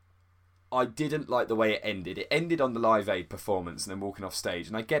I didn't like the way it ended. It ended on the Live Aid performance and then walking off stage,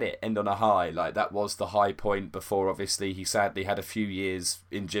 and I get it, end on a high. Like, that was the high point before, obviously, he sadly had a few years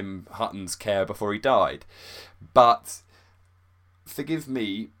in Jim Hutton's care before he died. But, forgive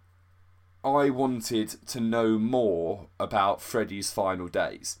me, I wanted to know more about Freddie's final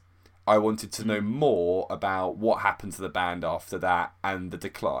days. I wanted to know more about what happened to the band after that and the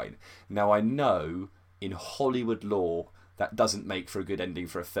decline. Now, I know in Hollywood law that doesn't make for a good ending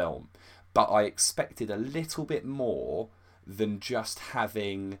for a film, but I expected a little bit more than just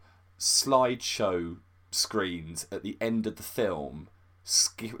having slideshow screens at the end of the film,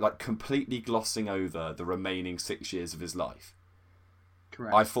 like completely glossing over the remaining 6 years of his life.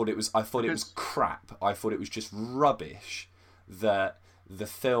 Correct. I thought it was crap. I thought it was just rubbish that the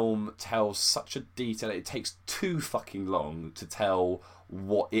film tells such a detail. It takes too fucking long to tell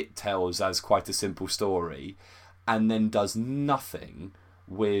what it tells as quite a simple story, and then does nothing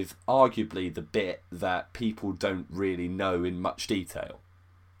with arguably the bit that people don't really know in much detail.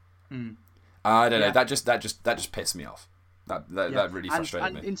 I don't know. That just pissed me off. That really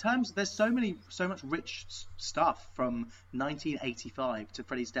frustrated me. In terms, there's so much rich stuff from 1985 to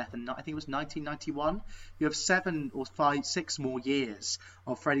Freddie's death, and I think it was 1991. You have 6 more years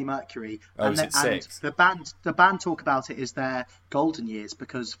of Freddie Mercury, and 6? The band talk about it as their golden years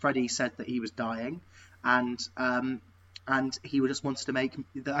because Freddie said that he was dying, and he just wanted to make.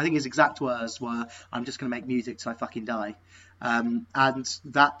 I think his exact words were, "I'm just going to make music till I fucking die," and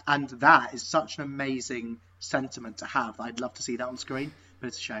that is such an amazing sentiment to have. I'd love to see that on screen, but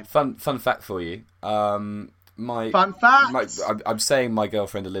it's a shame. Fun fact for you. Fun fact. I'm saying my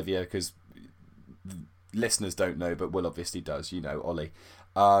girlfriend Olivia because listeners don't know, but Will obviously does. You know, Ollie.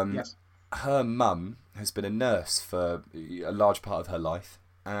 Yes. Her mum has been a nurse for a large part of her life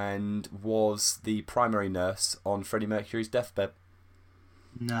and was the primary nurse on Freddie Mercury's deathbed.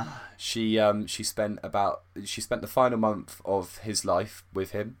 No. She spent the final month of his life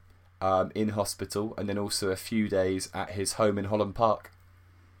with him. In hospital, and then also a few days at his home in Holland Park.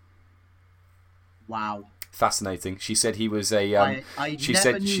 Wow, fascinating. She said he was a. She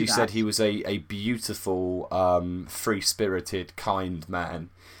said he was a beautiful, free-spirited, kind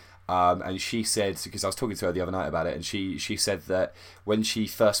man. And she said, because I was talking to her the other night about it, and she said that when she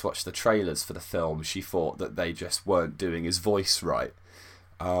first watched the trailers for the film, she thought that they just weren't doing his voice right.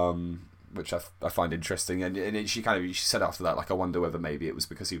 Which I find interesting, and she said after that, like, I wonder whether maybe it was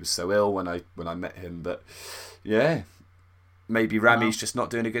because he was so ill when I met him, but yeah, maybe Rami's just not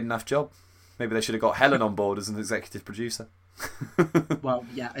doing a good enough job. Maybe they should have got Helen on board as an executive producer. Well,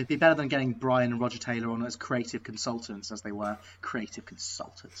 yeah, it'd be better than getting Brian and Roger Taylor on as creative consultants, as they were creative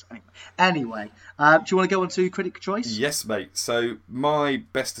consultants. Anyway, do you want to go on to critic choice? Yes, mate. So my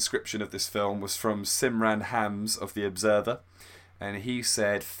best description of this film was from Simran Hams of The Observer. And he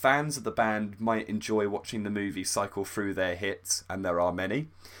said, fans of the band might enjoy watching the movie cycle through their hits, and there are many,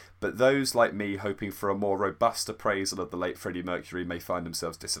 but those like me hoping for a more robust appraisal of the late Freddie Mercury may find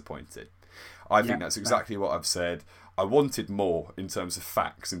themselves disappointed. I think that's exactly what I've said. I wanted more in terms of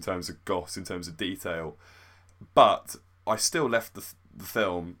facts, in terms of goss, in terms of detail, but I still left the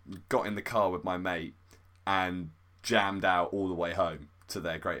film, got in the car with my mate, and jammed out all the way home to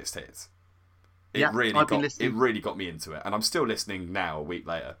their greatest hits. It really got me into it, and I'm still listening now a week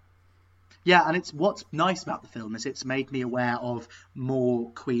later. Yeah, and what's nice about the film is it's made me aware of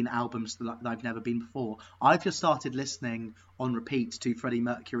more Queen albums that I've never been before. I've just started listening on repeat to Freddie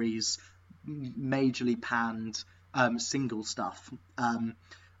Mercury's majorly panned single stuff, and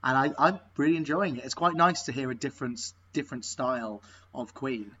I'm really enjoying it. It's quite nice to hear a different style of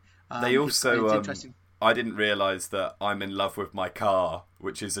Queen. They also it's interesting. I didn't realise that I'm in love with my car,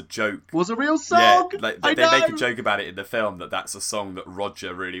 which is a joke. Was a real song? Yeah, they make a joke about it in the film that's a song that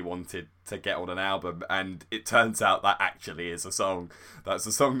Roger really wanted to get on an album, and it turns out that actually is a song. That's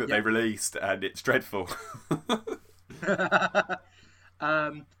a song that they released, and it's dreadful.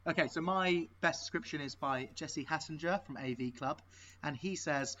 Okay, so my best description is by Jesse Hassinger from AV Club, and he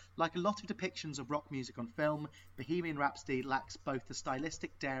says, like a lot of depictions of rock music on film, Bohemian Rhapsody lacks both the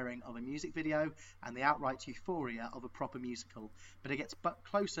stylistic daring of a music video and the outright euphoria of a proper musical, but it gets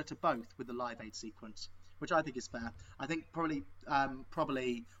closer to both with the Live Aid sequence, which I think is fair. I think probably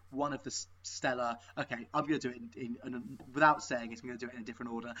one of the stellar... Okay, I'm going to do it in without saying it, I'm going to do it in a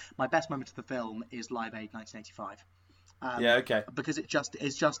different order. My best moment of the film is Live Aid 1985. Because it just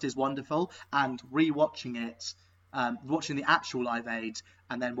is wonderful, and rewatching it, watching the actual Live Aid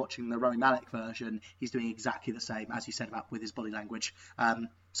and then watching the Rami Malek version, he's doing exactly the same, as you said, about with his body language.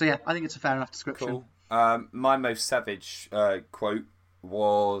 So yeah, I think it's a fair enough description. Cool. My most savage quote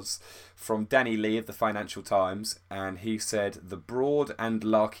was from Danny Lee of the Financial Times, and he said, "The broad and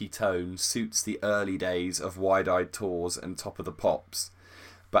larky tone suits the early days of Wide-Eyed Tours and Top of the Pops.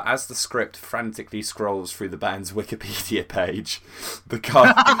 But as the script frantically scrolls through the band's Wikipedia page, the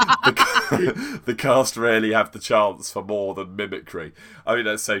cast rarely have the chance for more than mimicry." I mean,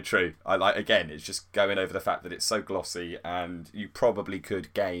 that's so true. It's just going over the fact that it's so glossy, and you probably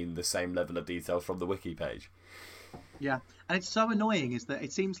could gain the same level of detail from the wiki page. Yeah, and it's so annoying is that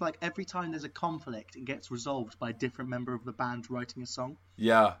it seems like every time there's a conflict, it gets resolved by a different member of the band writing a song.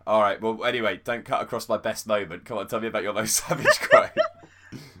 Yeah, all right. Well, anyway, don't cut across my best moment. Come on, tell me about your most savage quote.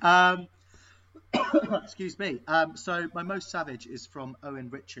 Excuse me. So my most savage is from Owen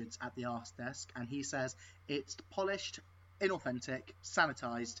Richards at the Arse Desk, and he says it's polished, inauthentic,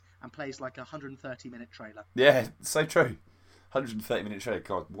 sanitized, and plays like a 130-minute trailer. Yeah, so true. 130-minute trailer.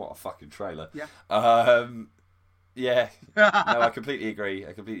 God, what a fucking trailer. Yeah. Yeah. No, I completely agree.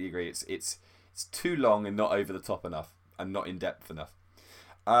 It's too long and not over the top enough, and not in depth enough.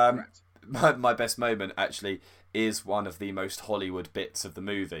 Correct. My best moment actually is one of the most Hollywood bits of the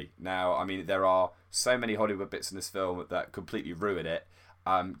movie. Now, I mean, there are so many Hollywood bits in this film that completely ruin it.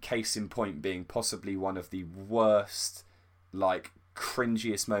 Case in point being possibly one of the worst, like,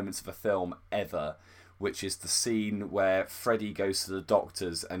 cringiest moments of a film ever, which is the scene where Freddy goes to the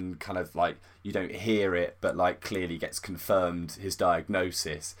doctors and kind of like, you don't hear it, but like clearly gets confirmed his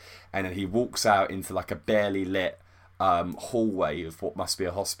diagnosis. And then he walks out into like a barely lit hallway of what must be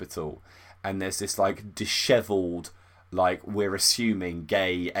a hospital. And there's this like dishevelled, like we're assuming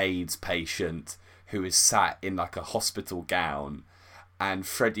gay AIDS patient who is sat in like a hospital gown. And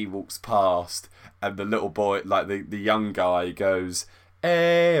Freddy walks past and the little boy, like the young guy goes,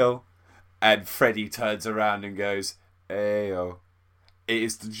 "Ayo." And Freddy turns around and goes, "Ayo." It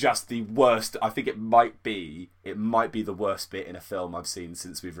is just the worst. I think it might be the worst bit in a film I've seen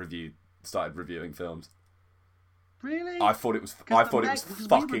since we've started reviewing films. Really? I thought it was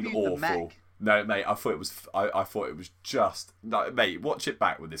fucking awful. No, mate, I thought it was just, no, mate, watch it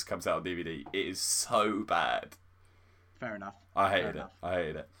back when this comes out on DVD. It is so bad. Fair enough. I hated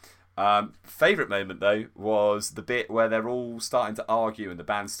it. Favourite moment though was the bit where they're all starting to argue and the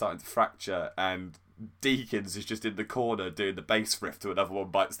band's starting to fracture and Deakins is just in the corner doing the bass riff to Another One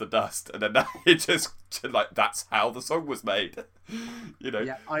Bites the Dust, and then it just like that's how the song was made. You know.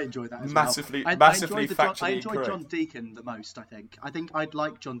 Yeah, I enjoyed that as massively well. factually I enjoyed incorrect. John Deacon the most. I think I'd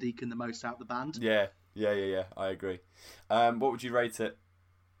like John Deacon the most out of the band. Yeah. I agree. What would you rate it?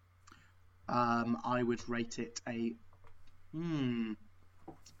 I would rate it a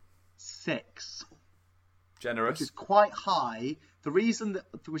 6. Generous. Which is quite high. The reason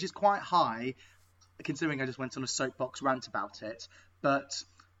which is quite high, considering I just went on a soapbox rant about it, but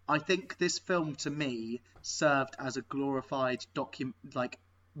I think this film to me served as a glorified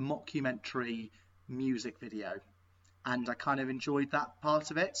mockumentary music video, and I kind of enjoyed that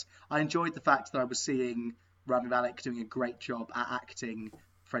part of it. I enjoyed the fact that I was seeing Rami Malek doing a great job at acting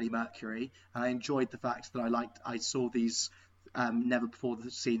Freddie Mercury, and I enjoyed the fact that I saw these never before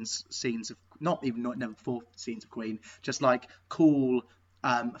scenes of never before scenes of Queen, just like cool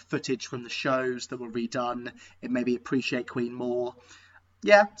footage from the shows that were redone. It made me appreciate Queen more.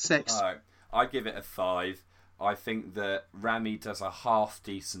 Yeah, 6. All right. I give it a 5. I think that Rami does a half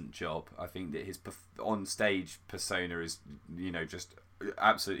decent job. I think that his on stage persona is, just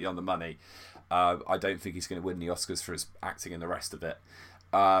absolutely on the money. I don't think he's going to win the Oscars for his acting and the rest of it.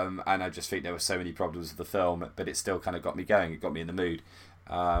 And I just think there were so many problems with the film, but it still kind of got me going. It got me in the mood.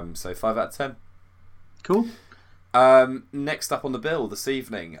 So 5 out of 10. Cool. Next up on the bill this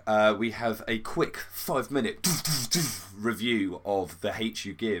evening, we have a quick 5-minute review of The Hate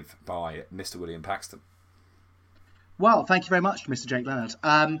U Give by Mr. William Paxton. Well, thank you very much, Mr. Jake Leonard.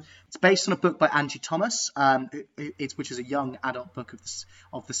 It's based on a book by Angie Thomas, which is a young adult book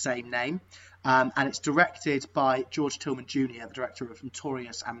of the same name. And it's directed by George Tillman Jr., the director of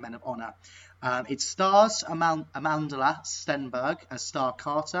Notorious and Men of Honor. It stars Amandla Stenberg as Star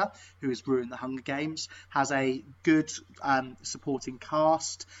Carter, who has ruined the Hunger Games, has a good supporting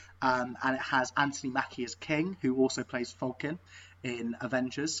cast, and it has Anthony Mackie as King, who also plays Falcon in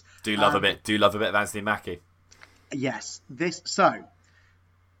Avengers. Do love a bit of Anthony Mackie. Yes.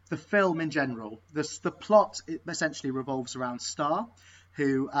 The film in general, the plot essentially revolves around Star,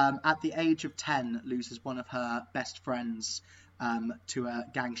 who at the age of 10 loses one of her best friends to a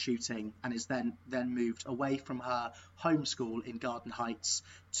gang shooting, and is then moved away from her home school in Garden Heights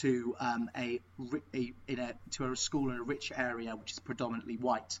to a school in a rich area which is predominantly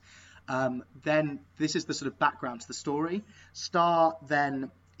white. Then this is the sort of background to the story. Star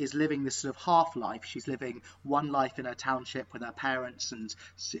then is living this sort of half life. She's living one life in her township with her parents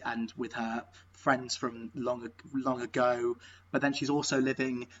and with her friends from long ago, but then she's also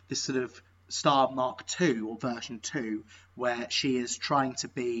living this sort of Star Mark II or version 2, where she is trying to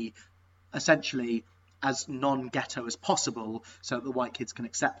be essentially as non-ghetto as possible so that the white kids can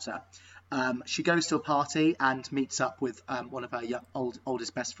accept her. She goes to a party and meets up with one of her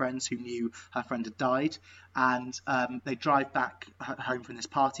oldest best friends who knew her friend had died, and they drive back home from this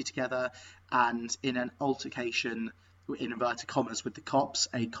party together, and in an altercation, in inverted commas, with the cops,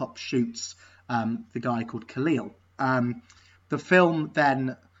 a cop shoots the guy called Khalil. The film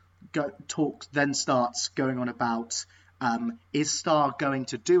then starts going on about is Star going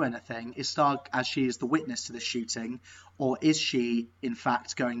to do anything? Is Star, as she is the witness to this shooting, or is she in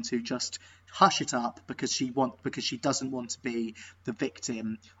fact going to just hush it up because she doesn't want to be the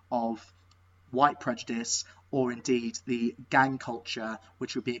victim of white prejudice, or indeed the gang culture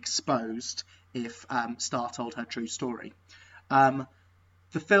which would be exposed if Star told her true story?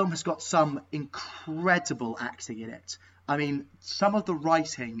 The film has got some incredible acting in it. I mean, some of the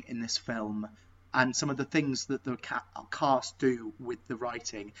writing in this film and some of the things that the cast do with the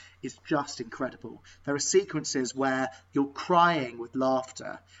writing is just incredible. There are sequences where you're crying with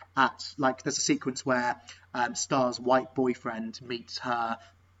laughter at, like, there's a sequence where Star's white boyfriend meets her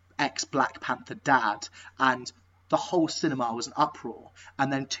ex-Black Panther dad, and the whole cinema was an uproar.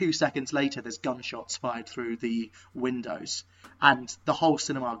 And then 2 seconds later, there's gunshots fired through the windows, and the whole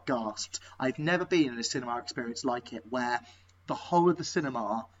cinema gasped. I've never been in a cinema experience like it, where the whole of the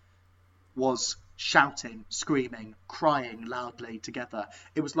cinema was shouting, screaming, crying loudly together.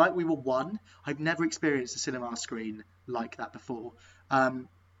 It was like we were one. I've never experienced a cinema screen like that before. And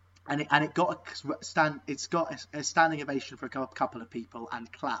it got a standing ovation for a couple of people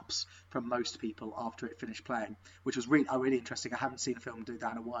and claps from most people after it finished playing, which was really interesting. I haven't seen a film do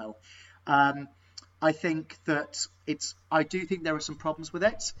that in a while. I think that I do think there are some problems with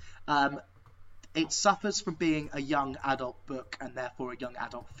it. It suffers from being a young adult book and therefore a young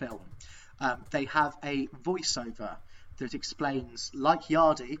adult film. They have a voiceover that explains, like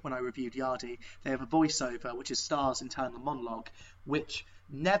Yardi, when I reviewed Yardi, they have a voiceover which is Star's internal monologue, which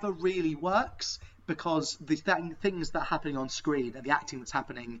never really works because the things that are happening on screen and the acting that's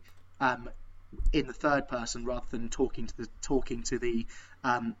happening in the third person rather than talking to the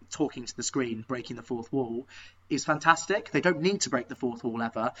screen, breaking the fourth wall, is fantastic. They don't need to break the fourth wall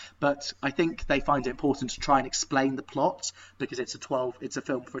ever, but I think they find it important to try and explain the plot because it's a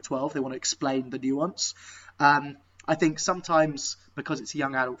film for a 12. They want to explain the nuance. I think sometimes because it's a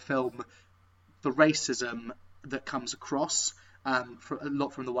young adult film, the racism that comes across for a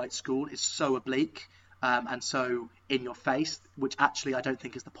lot from the white school is so oblique and so in your face, which actually I don't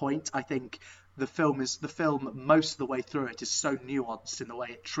think is the point. I think the film most of the way through it is so nuanced in the way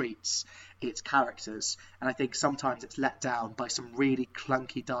it treats its characters, and I think sometimes it's let down by some really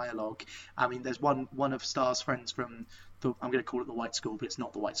clunky dialogue. I mean, there's one of Star's friends from I'm going to call it the white school, but it's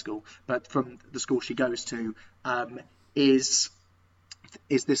not the white school, but from the school she goes to, is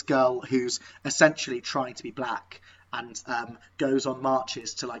this girl who's essentially trying to be black and goes on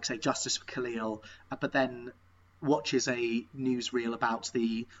marches to, like, say, Justice for Khalil, but then watches a newsreel about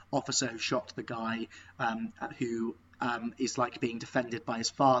the officer who shot the guy who is, like, being defended by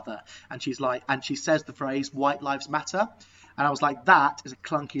his father, and she says the phrase "White Lives Matter," and I was like, that is a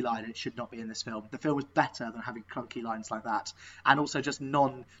clunky line and it should not be in this film. The film is better than having clunky lines like that, and also just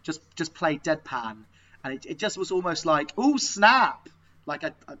play deadpan, and it just was almost like, ooh, snap, like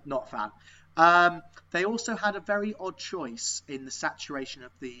I'm not a fan. They also had a very odd choice in the saturation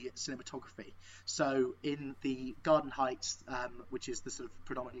of the cinematography. So in the Garden Heights, which is the sort of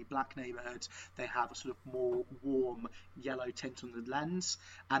predominantly black neighbourhood, they have a sort of more warm yellow tint on the lens.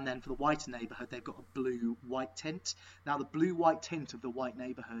 And then for the whiter neighbourhood, they've got a blue-white tint. Now, the blue-white tint of the white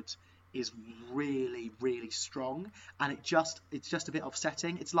neighbourhood is really, really strong. And it's just a bit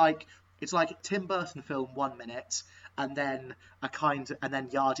offsetting. It's like a Tim Burton film 1 minute, and then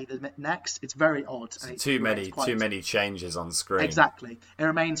Yardi the next. It's very odd. So too many changes on screen. Exactly. It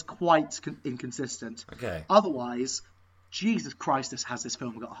remains quite inconsistent. Okay. Otherwise, Jesus Christ, this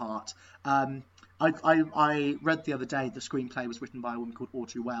film got heart. I read the other day the screenplay was written by a woman called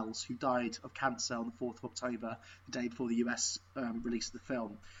Audrey Wells, who died of cancer on the 4th of October, the day before the US release of the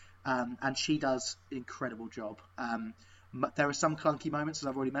film. And she does an incredible job. There are some clunky moments, as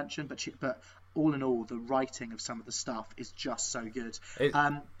I've already mentioned, but all in all, the writing of some of the stuff is just so good. It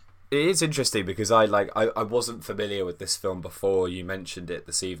is interesting because I wasn't familiar with this film before you mentioned it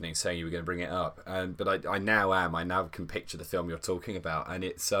this evening, saying you were going to bring it up, but I now am. I now can picture the film you're talking about, and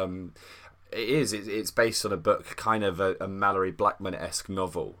it's based on a book, kind of a Mallory Blackman-esque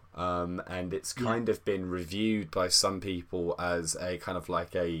novel, and it's kind of been reviewed by some people as a kind of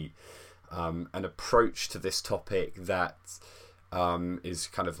like an approach to this topic that is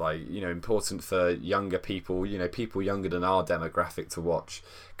kind of like, important for younger people, people younger than our demographic to watch,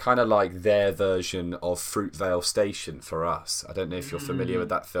 kind of like their version of Fruitvale Station for us. I don't know if you're familiar with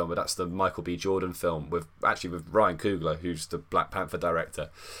that film, but that's the Michael B. Jordan film with Ryan Coogler, who's the Black Panther director.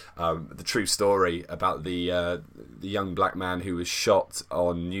 The true story about the young black man who was shot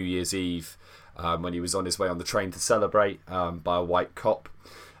on New Year's Eve when he was on his way on the train to celebrate by a white cop.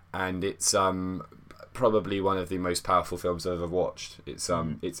 And it's probably one of the most powerful films I've ever watched.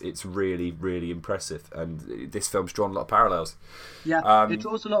 It's really, really impressive, and this film's drawn a lot of parallels. Yeah, it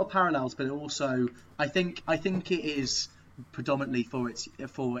draws a lot of parallels, but it also, I think it is predominantly for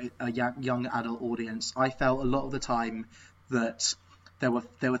a young adult audience. I felt a lot of the time that there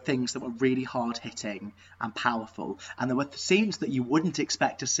were things that were really hard hitting and powerful, and there were scenes that you wouldn't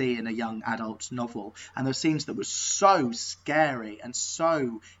expect to see in a young adult novel, and there were scenes that were so scary and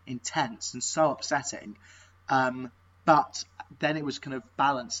so intense and so upsetting. but then it was kind of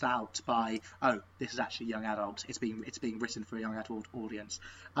balanced out by, oh, this is actually young adult. It's being written for a young adult audience.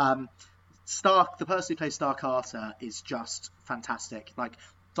 The person who plays Star Carter is just fantastic. Like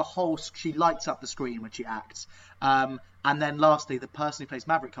she lights up the screen when she acts. And then lastly, the person who plays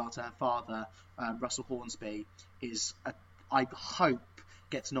Maverick Carter, her father, Russell Hornsby, I hope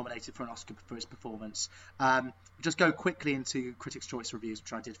gets nominated for an Oscar for his performance. Just go quickly into Critics' Choice reviews,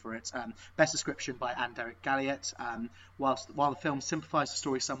 which I did for it. Best description by Anne Derek Galliot. While the film simplifies the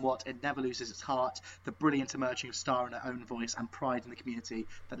story somewhat, it never loses its heart, the brilliant emerging of Star in her own voice and pride in the community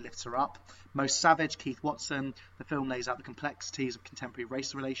that lifts her up. Most savage, Keith Watson. The film lays out the complexities of contemporary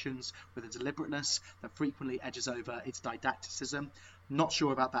race relations with a deliberateness that frequently edges over its didacticism. Not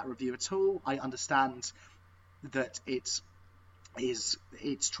sure about that review at all. I understand that it's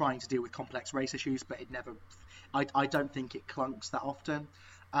trying to deal with complex race issues, but I don't think it clunks that often.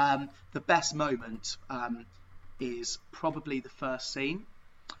 The best moment is probably the first scene,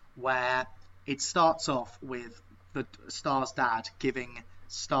 where it starts off with Star's dad giving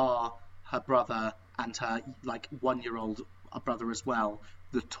Star, her brother, and her 1-year-old brother as well,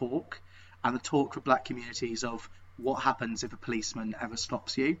 the talk for black communities of what happens if a policeman ever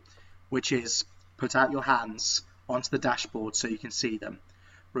stops you, which is put out your hands onto the dashboard so you can see them.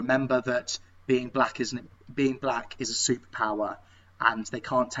 Remember that being black is a superpower, and they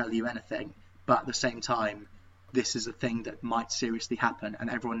can't tell you anything, but at the same time, this is a thing that might seriously happen, and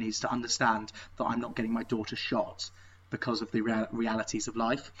everyone needs to understand that I'm not getting my daughter shot because of the realities of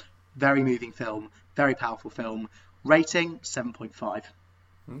life. Very moving film, very powerful film. Rating 7.5.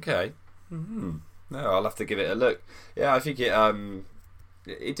 Okay. Mm-hmm. No, I'll have to give it a look. Yeah, I think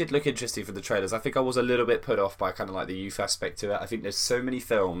it did look interesting for the trailers. I think I was a little bit put off by kind of like the youth aspect to it. I think there's so many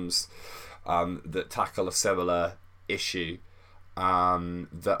films that tackle a similar issue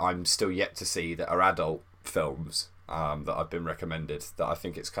that I'm still yet to see that are adult films that I've been recommended, that I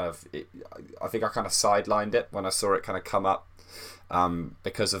think it's kind of I think I kind of sidelined it when I saw it kind of come up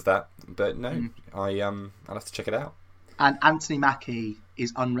because of that. But no, I'll have to check it out. And Anthony Mackie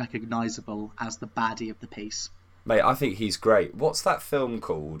is unrecognisable as the baddie of the piece. Mate, I think he's great. What's that film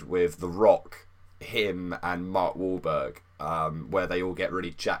called with The Rock, him and Mark Wahlberg, where they all get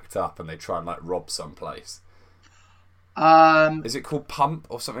really jacked up and they try and rob someplace? Is it called Pump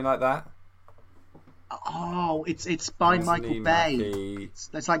or something like that? Oh, it's by Anthony Michael Bay. Mackie.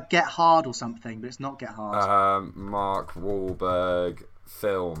 It's like Get Hard or something, but it's not Get Hard. Mark Wahlberg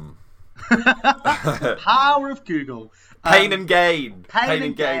film. Power of Google. Pain and Gain. Pain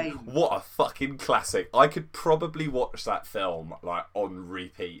and Gain. What a fucking classic. I could probably watch that film on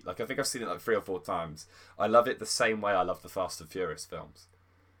repeat. I think I've seen it 3 or 4 times. I love it the same way I love the Fast and Furious films.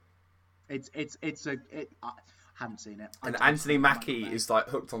 I haven't seen it. And Anthony Mackie is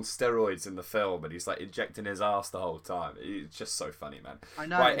hooked on steroids in the film, and he's injecting his ass the whole time. It's just so funny, man. I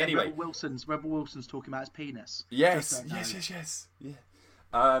know. Right, anyway, Rebel Wilson's talking about his penis. Yes. Yeah.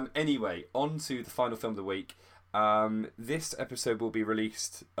 Anyway, on to the final film of the week. This episode will be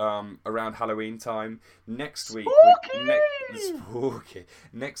released around Halloween time. Next week,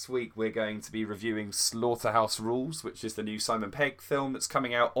 Next week we're going to be reviewing Slaughterhouse Rules, which is the new Simon Pegg film that's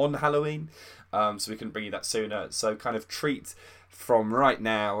coming out on Halloween. So we couldn't bring you that sooner. So kind of treat from right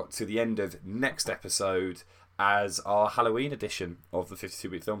now to the end of next episode as our Halloween edition of the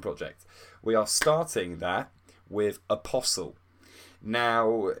 52-Week Film Project. We are starting that with Apostle.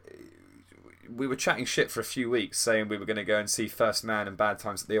 Now, we were chatting shit for a few weeks, saying we were going to go and see First Man and Bad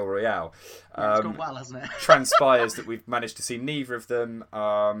Times at the El Royale. It's gone well, hasn't it? Transpires that we've managed to see neither of them.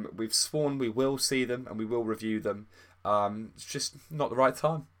 We've sworn we will see them and we will review them. It's just not the right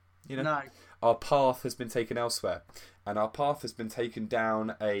time, No. Our path has been taken elsewhere, and our path has been taken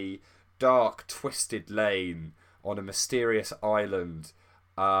down a dark, twisted lane on a mysterious island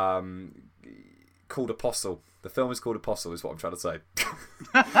called Apostle. The film is called Apostle, is what I'm trying to say.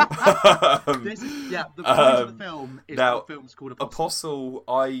 The point of the film is the film's called Apostle.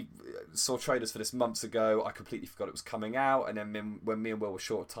 I saw trailers for this months ago. I completely forgot it was coming out, and then when me and Will were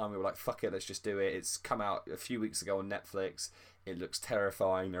short of time, we were like, fuck it, let's just do it. It's come out a few weeks ago on Netflix. It looks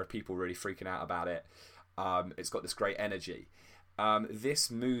terrifying. There are people really freaking out about it. It's got this great energy.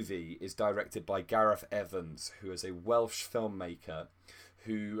 This movie is directed by Gareth Evans, who is a Welsh filmmaker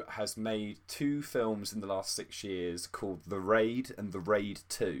who has made 2 films in the last 6 years called The Raid and The Raid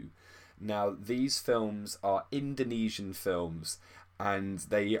 2. Now, these films are Indonesian films, and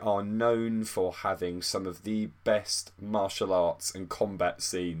they are known for having some of the best martial arts and combat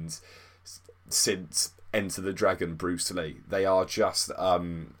scenes since Enter the Dragon Bruce Lee. They are just...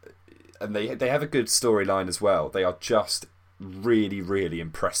 and they have a good storyline as well. They are just really, really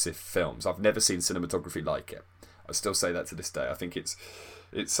impressive films. I've never seen cinematography like it. I still say that to this day. I think it's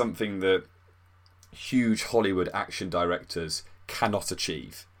something that huge Hollywood action directors cannot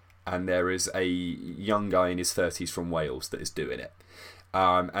achieve, and there is a young guy in his 30s from Wales that is doing it.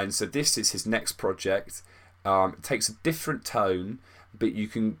 And so this is his next project. It takes a different tone, but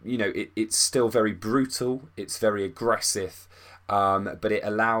it's still very brutal. It's very aggressive, but it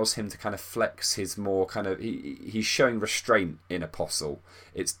allows him to kind of flex his more kind of... He's showing restraint in Apostle.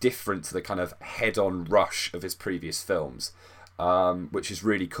 It's different to the kind of head-on rush of his previous films, which is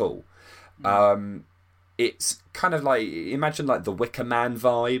really cool. It's kind of like, imagine like the Wicker Man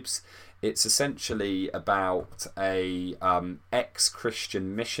vibes. It's essentially about a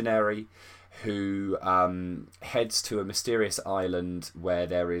ex-Christian missionary who heads to a mysterious island where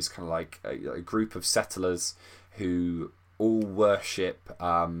there is kind of like a group of settlers who all worship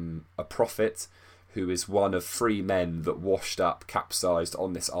a prophet who is one of 3 men that washed up, capsized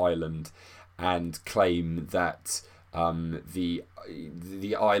on this island, and claim that the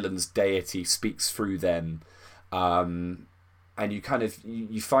island's deity speaks through them. And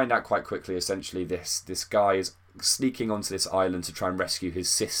you find out quite quickly, essentially, this guy is sneaking onto this island to try and rescue his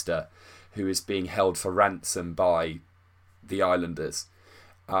sister, who is being held for ransom by the islanders.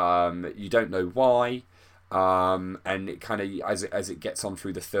 You don't know why, and it kind of, as it gets on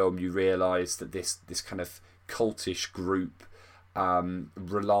through the film, you realise that this kind of cultish group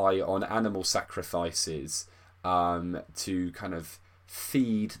rely on animal sacrifices to kind of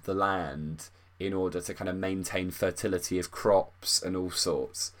feed the land in order to kind of maintain fertility of crops and all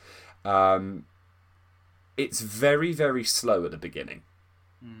sorts. It's very, very slow at the beginning.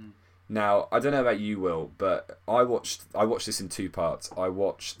 Now, I don't know about you, Will, but I watched this in 2 parts. I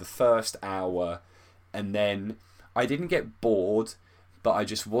watched the first hour, and then I didn't get bored, but I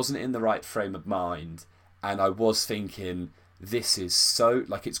just wasn't in the right frame of mind, and I was thinking, this is so...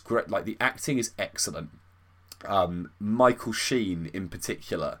 Like, it's great. Like, the acting is excellent. Michael Sheen, in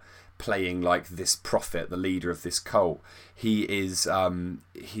particular, playing like this prophet, the leader of this cult. He is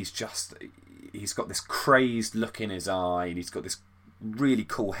he's got this crazed look in his eye, and he's got this really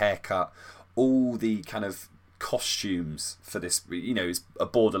cool haircut. All the kind of costumes for this, is a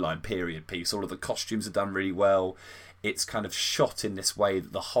borderline period piece. All of the costumes are done really well. It's kind of shot in this way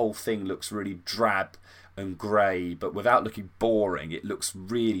that the whole thing looks really drab and grey, but without looking boring, it looks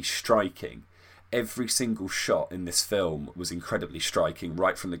really striking. Every single shot in this film was incredibly striking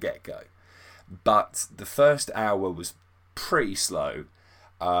right from the get-go. But the first hour was pretty slow,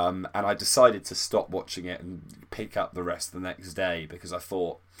 and I decided to stop watching it and pick up the rest the next day, because I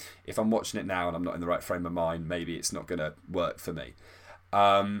thought, if I'm watching it now and I'm not in the right frame of mind, maybe it's not going to work for me.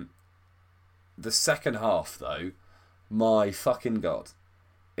 The second half, though, my fucking God.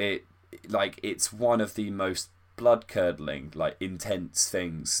 It's one of the most blood-curdling, like, intense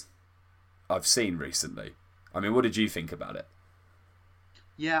things I've seen recently. I mean, what did you think about it?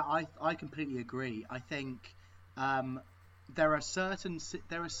 Yeah, I completely agree. I think there are certain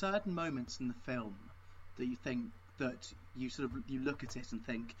moments in the film that you think that you look at it and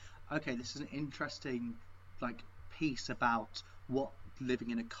think, okay, this is an interesting piece about what living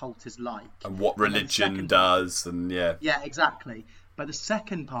in a cult is like and what religion does, and yeah, exactly. But the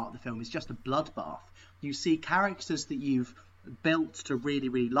second part of the film is just a bloodbath. You see characters that you've built to really,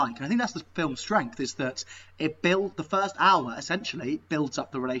 really like. And I think that's the film's strength, is that the first hour essentially builds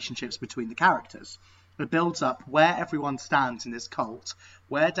up the relationships between the characters. It builds up where everyone stands in this cult,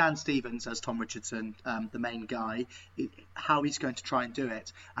 where Dan Stevens as Tom Richardson, the main guy, how he's going to try and do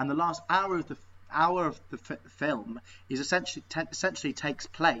it. And the last hour of the film is essentially takes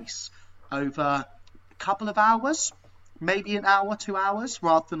place over a couple of hours, maybe an hour, 2 hours,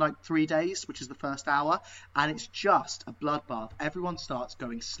 rather than 3 days, which is the first hour. And it's just a bloodbath. Everyone starts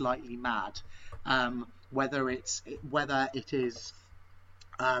going slightly mad, whether it is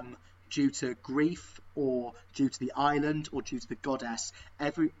due to grief, or due to the island, or due to the goddess,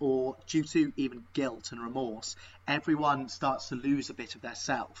 or due to even guilt and remorse. Everyone starts to lose a bit of their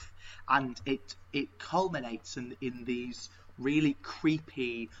self, and it culminates in these really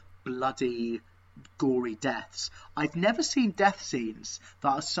creepy, bloody, gory deaths. I've never seen death scenes that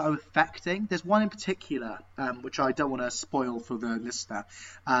are so affecting. There's one in particular, which I don't want to spoil for the listener,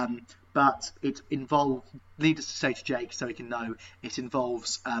 but it involves, needless to say to Jake so he can know, it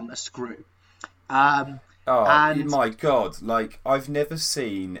involves a screw. My God, I've never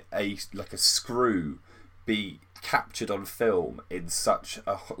seen a screw be captured on film in such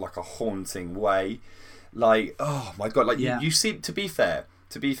a haunting way. Oh my God, you see, to be fair,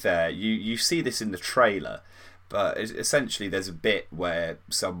 you see this in the trailer, but essentially there's a bit where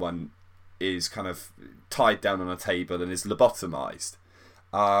someone is kind of tied down on a table and is lobotomized.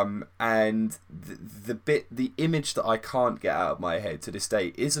 And the image that I can't get out of my head to this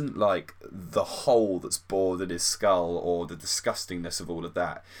day isn't like the hole that's bored in his skull or the disgustingness of all of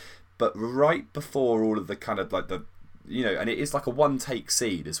that, but right before all of the kind of like the, you know, and it is like a one take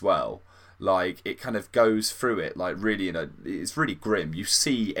scene as well. Like it kind of goes through it like really it's really grim. You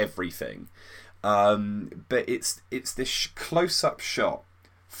see everything, but it's this close up shot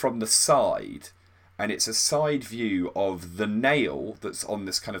from the side. And it's a side view of the nail that's on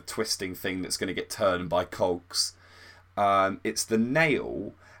this kind of twisting thing that's going to get turned by cogs. It's the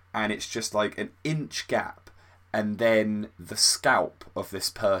nail, and it's just like an inch gap, and then the scalp of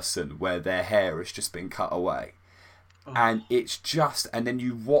this person where their hair has just been cut away. Oh. And it's just, and then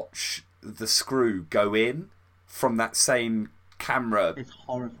you watch the screw go in from that same camera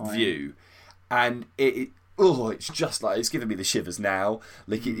view, and it's just like, it's giving me the shivers now.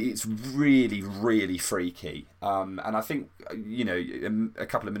 Like it's really, really freaky. And I think, you know, a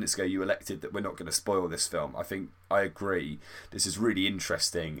couple of minutes ago you elected that we're not going to spoil this film. I think I agree. This is really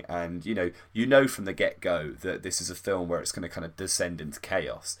interesting, and you know from the get-go that this is a film where it's going to kind of descend into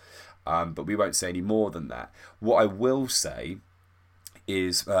chaos. But we won't say any more than that. What I will say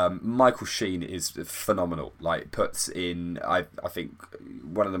is Michael Sheen is phenomenal. Like puts in, I think,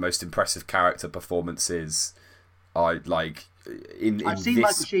 one of the most impressive character performances I've seen this...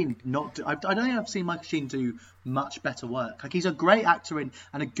 Michael Sheen I don't think I've seen Michael Sheen do much better work. Like he's a great actor and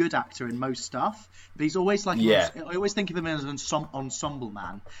a good actor in most stuff, but he's always like I always think of him as an ensemble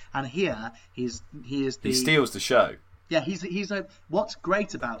man, and here he steals the show. Yeah, what's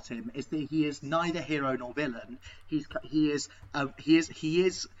great about him is that he is neither hero nor villain. He is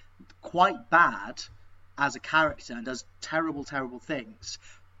quite bad as a character and does terrible things,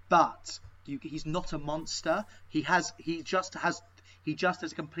 but he's not a monster. He just has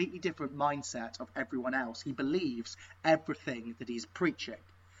a completely different mindset of everyone else. He believes everything that he's preaching,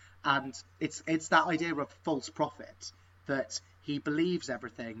 and it's that idea of false prophet, that he believes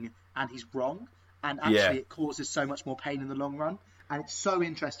everything and he's wrong. And actually, it causes so much more pain in the long run, and it's so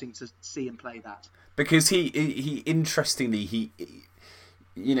interesting to see him play that. Because he interestingly, he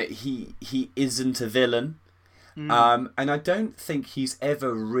isn't a villain, and I don't think he's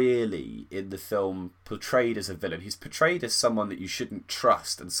ever really in the film portrayed as a villain. He's portrayed as someone that you shouldn't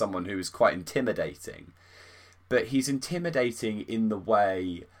trust and someone who is quite intimidating, but he's intimidating in the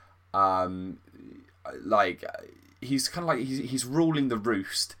way, he's kind of like he's ruling the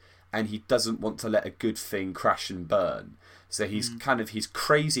roost. And he doesn't want to let a good thing crash and burn. So he's he's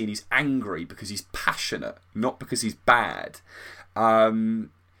crazy and he's angry because he's passionate, not because he's bad. It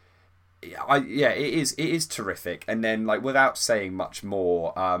is terrific. And then, like, without saying much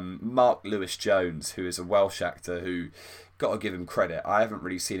more, Mark Lewis-Jones, who is a Welsh actor who, got to give him credit. I haven't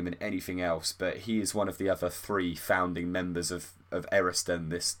really seen him in anything else, but he is one of the other 3 founding members of Erisden,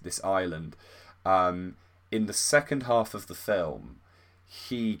 this island. In the second half of the film,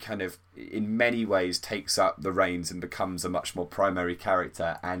 he kind of, in many ways, takes up the reins and becomes a much more primary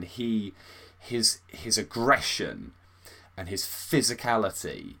character. And his aggression and his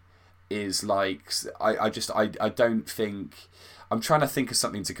physicality is like, I don't think, I'm trying to think of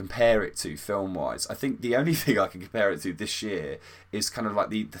something to compare it to film-wise. I think the only thing I can compare it to this year is kind of like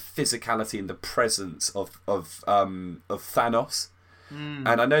the physicality and the presence of Thanos.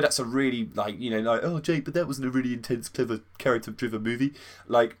 And I know that's a really, oh, Jake, but that wasn't a really intense, clever, character-driven movie.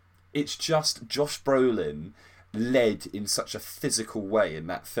 Like, it's just Josh Brolin led in such a physical way in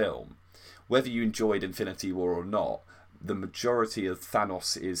that film. Whether you enjoyed Infinity War or not, the majority of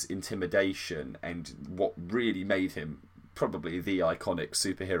Thanos is intimidation, and what really made him probably the iconic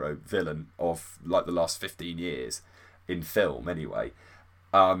superhero villain of, like, the last 15 years, in film anyway,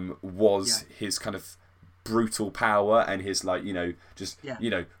 was his kind of brutal power and his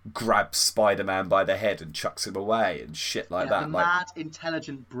grabs Spider-Man by the head and chucks him away and shit like that. The mad,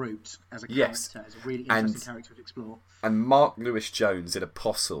 intelligent brute as a character is a really interesting character to explore. And Mark Lewis-Jones in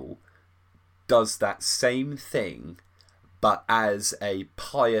Apostle does that same thing, but as a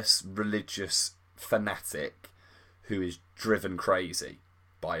pious religious fanatic who is driven crazy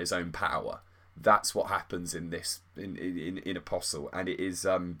by his own power. That's what happens in this in Apostle, and it is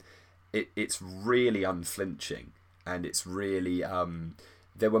it's really unflinching, and it's really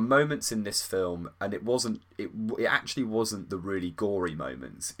there were moments in this film, and it actually wasn't the really gory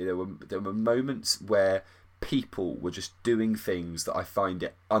moments. There were moments where people were just doing things that I find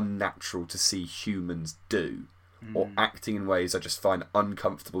it unnatural to see humans do, or acting in ways I just find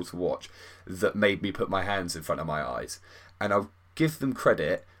uncomfortable to watch, that made me put my hands in front of my eyes. And I'll give them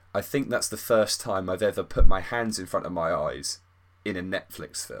credit. I think that's the first time I've ever put my hands in front of my eyes in a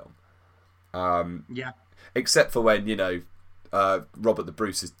Netflix film. Except for when, Robert the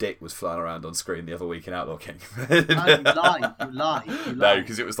Bruce's dick was flying around on screen the other week in Outlaw King. No, you lie. No,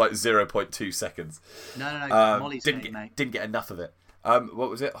 because it was like 0.2 seconds. No, Molly's game, mate. Didn't get enough of it. What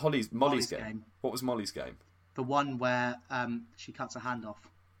was it? Molly's game. What was Molly's game? The one where she cuts her hand off.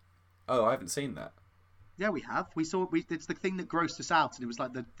 Oh, I haven't seen that. Yeah, we have. It's the thing that grossed us out, and it was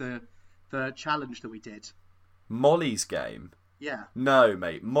like the challenge that we did. Molly's game? Yeah. No,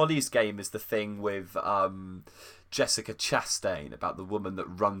 mate. Molly's game is the thing with Jessica Chastain about the woman that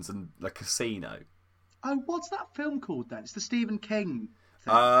runs a casino. Oh, what's that film called then? It's the Stephen King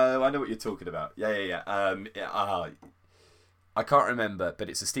thing. Oh, I know what you're talking about. Yeah. I can't remember, but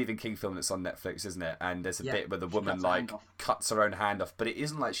it's a Stephen King film that's on Netflix, isn't it? And there's a bit where the woman like cuts her own hand off, but it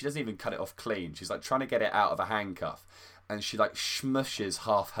isn't like she doesn't even cut it off clean. She's like trying to get it out of a handcuff, and she like smushes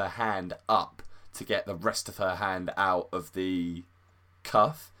half her hand up to get the rest of her hand out of the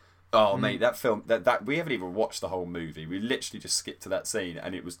cuff. Oh, mate, that film that we haven't even watched the whole movie. We literally just skipped to that scene,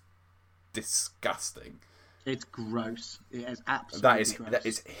 and it was disgusting. It's gross. It is absolutely gross. That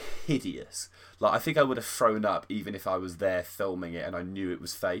is hideous. Like, I think I would have thrown up even if I was there filming it and I knew it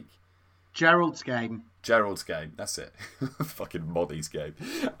was fake. Gerald's Game. That's it. Fucking Molly's game.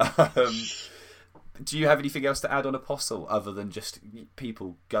 Do you have anything else to add on Apostle other than just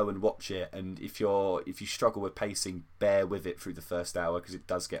people go and watch it, and if you struggle with pacing, bear with it through the first hour because it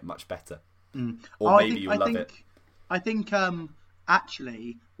does get much better. Or maybe you'll love it. I think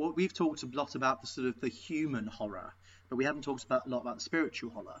actually what we've talked a lot about the sort of the human horror, but we haven't talked a lot about the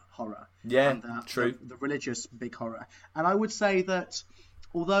spiritual horror. Yeah, and true. The religious big horror. And I would say that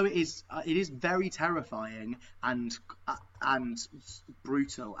although it is very terrifying and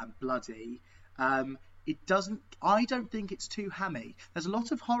brutal and bloody, I don't think it's too hammy. There's a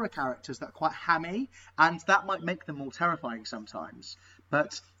lot of horror characters that are quite hammy, and that might make them more terrifying sometimes.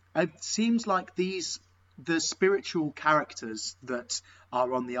 But it seems like the spiritual characters that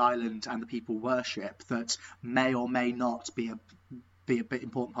are on the island and the people worship, that may or may not be a bit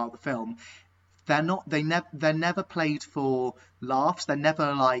important part of the film, they're never played for laughs. They're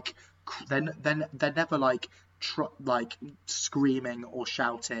never like screaming or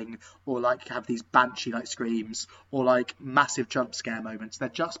shouting or like have these banshee like screams or like massive jump scare moments. They're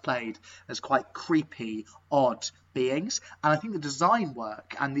just played as quite creepy, odd beings. And I think the design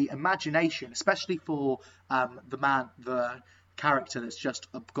work and the imagination, especially for the character that's just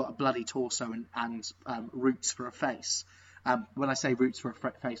got a bloody torso and roots for a face. When I say roots for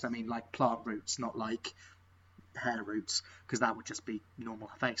a face, I mean like plant roots, not like hair roots, because that would just be normal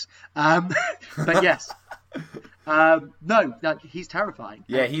face. But yes, no, he's terrifying.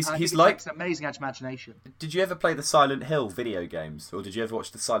 Yeah, he's like an amazing imagination. Did you ever play the Silent Hill video games, or did you ever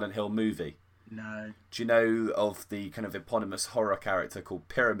watch the Silent Hill movie? No. Do you know of the kind of eponymous horror character called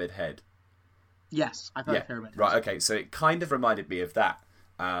Pyramid Head? Yes, I've heard of Pyramid Head. Right, okay, so it kind of reminded me of that.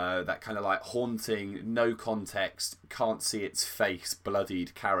 That kind of like haunting, no context, can't see its face,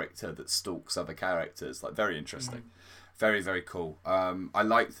 bloodied character that stalks other characters. Like, very interesting. Very, very cool. I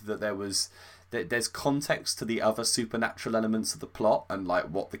liked that there's context to the other supernatural elements of the plot and like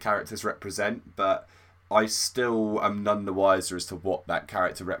what the characters represent, but I still am none the wiser as to what that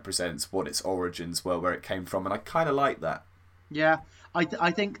character represents, what its origins were, where it came from, and I kind of like that. Yeah,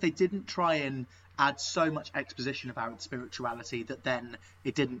 I think they didn't try and add so much exposition about its spirituality that then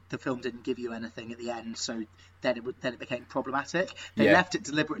the film didn't give you anything at the end, so then it became problematic. They left it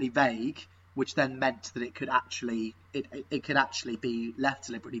deliberately vague, which then meant that it could actually be left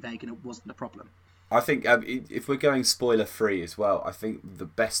deliberately vague and it wasn't a problem. I think if we're going spoiler free as well, I think the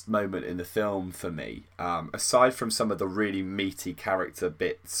best moment in the film for me, aside from some of the really meaty character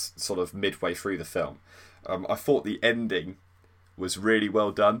bits sort of midway through the film, I thought the ending was really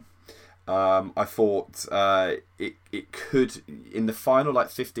well done. I thought it could, in the final like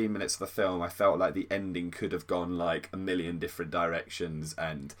 15 minutes of the film, I felt like the ending could have gone like a million different directions,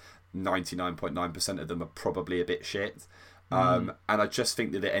 and 99.9% of them are probably a bit shit. And I just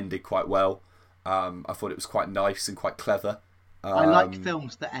think that it ended quite well. I thought it was quite nice and quite clever. I like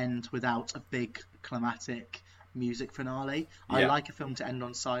films that end without a big climatic music finale. I like a film to end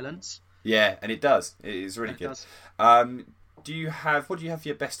on silence. Yeah, and it does. It is really good. What do you have for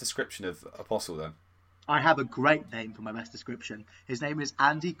your best description of Apostle then? I have a great name for my best description. His name is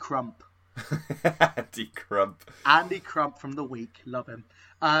Andy Crump. Andy Crump from The Week. Love him.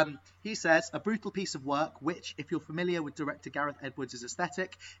 He says, a brutal piece of work which, if you're familiar with director Gareth Edwards'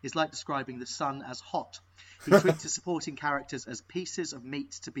 aesthetic, is like describing the sun as hot. He treats his supporting characters as pieces of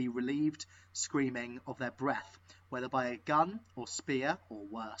meat to be relieved, screaming of their breath, whether by a gun or spear or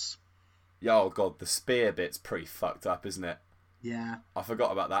worse. Oh god, the spear bit's pretty fucked up, isn't it? Yeah. I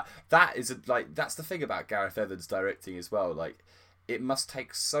forgot about that. That is that's the thing about Gareth Evans directing as well. Like, it must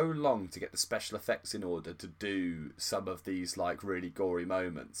take so long to get the special effects in order to do some of these like really gory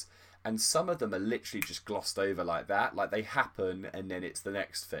moments, and some of them are literally just glossed over like that. Like, they happen and then it's the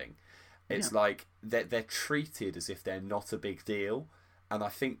next thing. It's like they're treated as if they're not a big deal, and I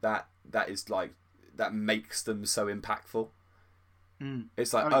think that is like that makes them so impactful.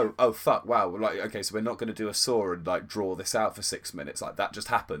 It's like, oh fuck, wow, like, okay, so we're not going to do a saw and like draw this out for 6 minutes. Like, that just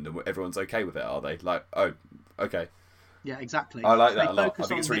happened and everyone's okay with it, are they? Like, oh, okay. Yeah, exactly. I like that a lot. I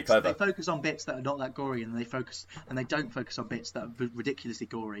think it's really clever. They focus on bits that are not that gory, and they don't focus on bits that are ridiculously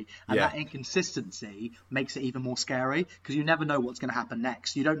gory. And that inconsistency makes it even more scary, because you never know what's going to happen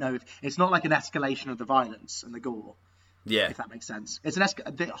next. You don't know if it's not like an escalation of the violence and the gore. Yeah, if that makes sense. It's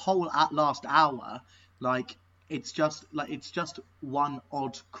the whole last hour, like. It's just one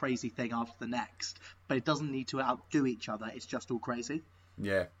odd crazy thing after the next, but it doesn't need to outdo each other. It's just all crazy.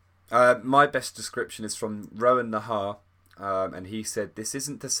 Yeah. My best description is from Rowan Nahar, and he said, "This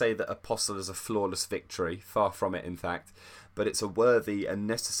isn't to say that Apostle is a flawless victory, far from it in fact, but it's a worthy and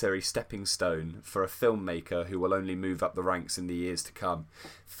necessary stepping stone for a filmmaker who will only move up the ranks in the years to come."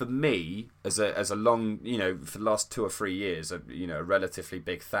 For me, as a long, for the last 2 or 3 years, a relatively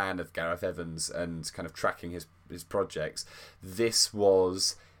big fan of Gareth Evans and kind of tracking his projects, this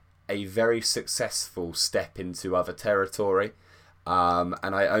was a very successful step into other territory. And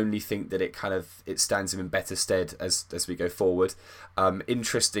I only think that it stands him in better stead as we go forward.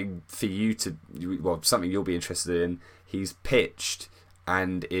 Interesting for you something you'll be interested in. He's pitched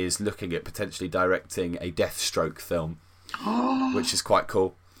and is looking at potentially directing a Deathstroke film, which is quite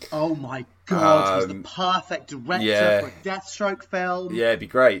cool. Oh my god, he's the perfect director for a Deathstroke film. Yeah, it'd be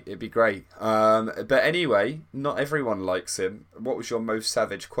great. But anyway, not everyone likes him. What was your most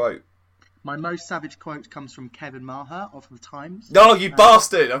savage quote? My most savage quote comes from Kevin Maher of The Times. No, you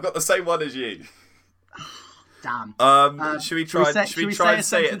bastard! I've got the same one as you. Damn. Should we try and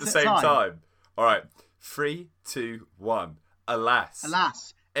say it at the same time? All right. 3, 2, 1.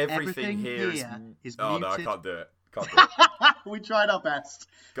 Alas, everything here is oh muted. No, I can't do it. We tried our best.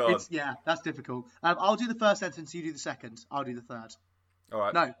 Go on. That's difficult. I'll do the first sentence, you do the second. I'll do the third. All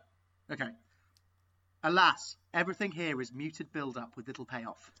right. No. Okay. Alas, everything here is muted build-up with little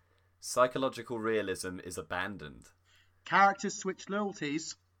payoff. Psychological realism is abandoned. Characters switch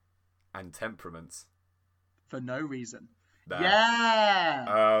loyalties. And temperaments. For no reason.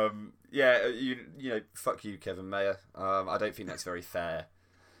 Nah. Yeah! Fuck you, Kevin Mayer. I don't think that's very fair.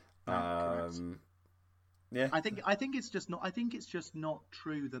 Yeah. I think it's just not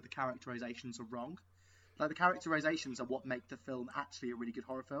true that the characterizations are wrong. Like, the characterizations are what make the film actually a really good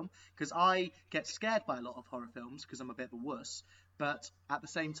horror film. Because I get scared by a lot of horror films because I'm a bit of a wuss. But at the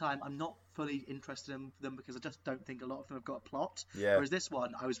same time, I'm not fully interested in them because I just don't think a lot of them have got a plot. Yeah. Whereas this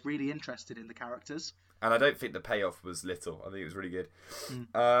one, I was really interested in the characters. And I don't think the payoff was little. I think it was really good.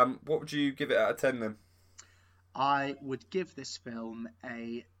 What would you give it out of 10 then? I would give this film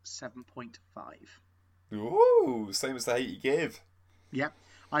a 7.5. Ooh, same as the hate you give. Yep.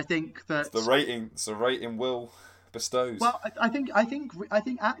 I think that it's the rating Will bestows. Well, I think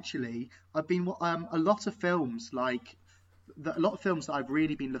actually I've been a lot of films that I've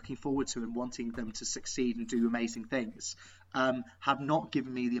really been looking forward to and wanting them to succeed and do amazing things have not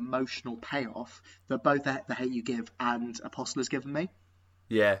given me the emotional payoff that both the Hate You Give and Apostle has given me.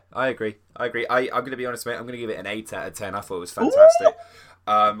 Yeah, I agree. I'm going to be honest, mate. I'm going to give it an 8 out of 10. I thought it was fantastic. Ooh!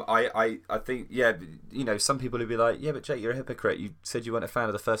 I think, some people would be like, yeah, but Jake, you're a hypocrite. You said you weren't a fan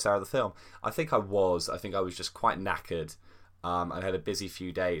of the first hour of the film. I think I was just quite knackered and had a busy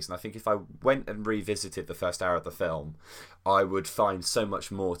few days. And I think if I went and revisited the first hour of the film, I would find so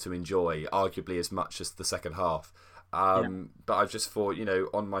much more to enjoy, arguably as much as the second half. But I just thought,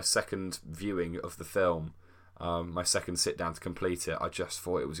 on my second viewing of the film, my second sit down to complete it, I just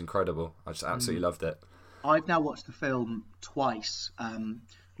thought it was incredible. I just absolutely loved it. I've now watched the film twice, as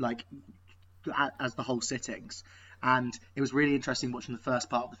the whole sittings, and it was really interesting watching the first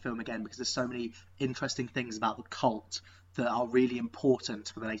part of the film again because there's so many interesting things about the cult that are really important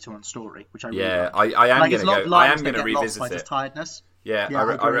for the later on story, which I really like. I am going to revisit it. Tiredness. Yeah, I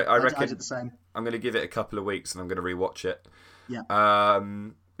reckon I did the same. I'm going to give it a couple of weeks and I'm going to rewatch it. Yeah.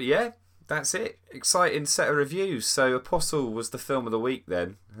 But yeah, that's it. Exciting set of reviews. So Apostle was the film of the week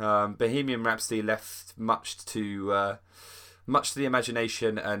then. Bohemian Rhapsody left much to the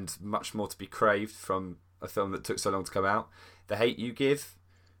imagination and much more to be craved from a film that took so long to come out. The Hate You Give.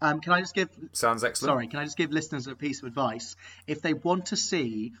 Can I just give... Sounds excellent. Sorry, can I just give listeners a piece of advice? If they want to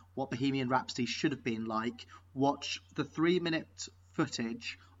see what Bohemian Rhapsody should have been like, watch the 3-minute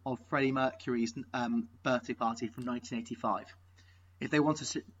footage of Freddie Mercury's birthday party from 1985. if they want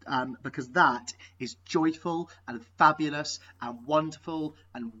to, because that is joyful and fabulous and wonderful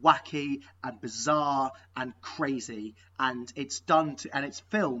and wacky and bizarre and crazy, and it's and it's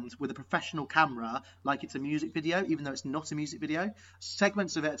filmed with a professional camera like it's a music video, even though it's not a music video.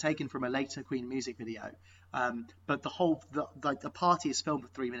 Segments of it are taken from a later Queen music video, but the party is filmed for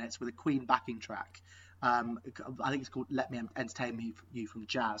 3 minutes with a Queen backing track. I think it's called "Let Me Entertain You" from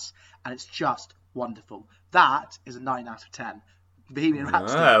Jazz, and it's just wonderful. That is a 9 out of 10. Bohemian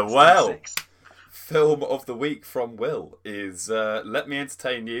Rhapsody. Well, 6. film of the week from Will is "Let Me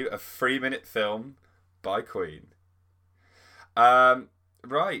Entertain You," a 3-minute film by Queen.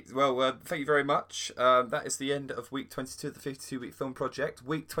 Right, well, thank you very much. That is the end of week 22 of the 52-week film project.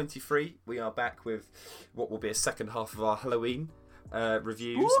 Week 23, we are back with what will be a second half of our Halloween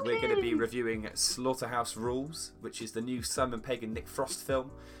reviews. Okay. We're going to be reviewing Slaughterhouse Rules, which is the new Simon Pegg and Nick Frost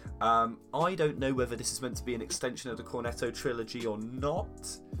film. I don't know whether this is meant to be an extension of the Cornetto trilogy or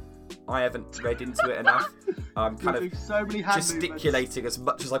not. I haven't read into it enough. I'm kind of so many hand gesticulating as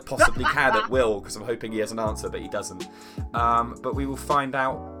much as I possibly can at Will because I'm hoping he has an answer, but he doesn't. But we will find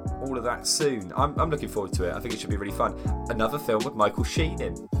out all of that soon. I'm looking forward to it. I think it should be really fun. Another film with Michael Sheen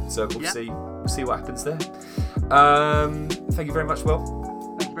in, so we'll see what happens there. Thank you very much,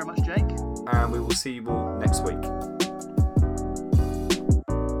 Will. Thank you very much, Jake. And we will see you all next week.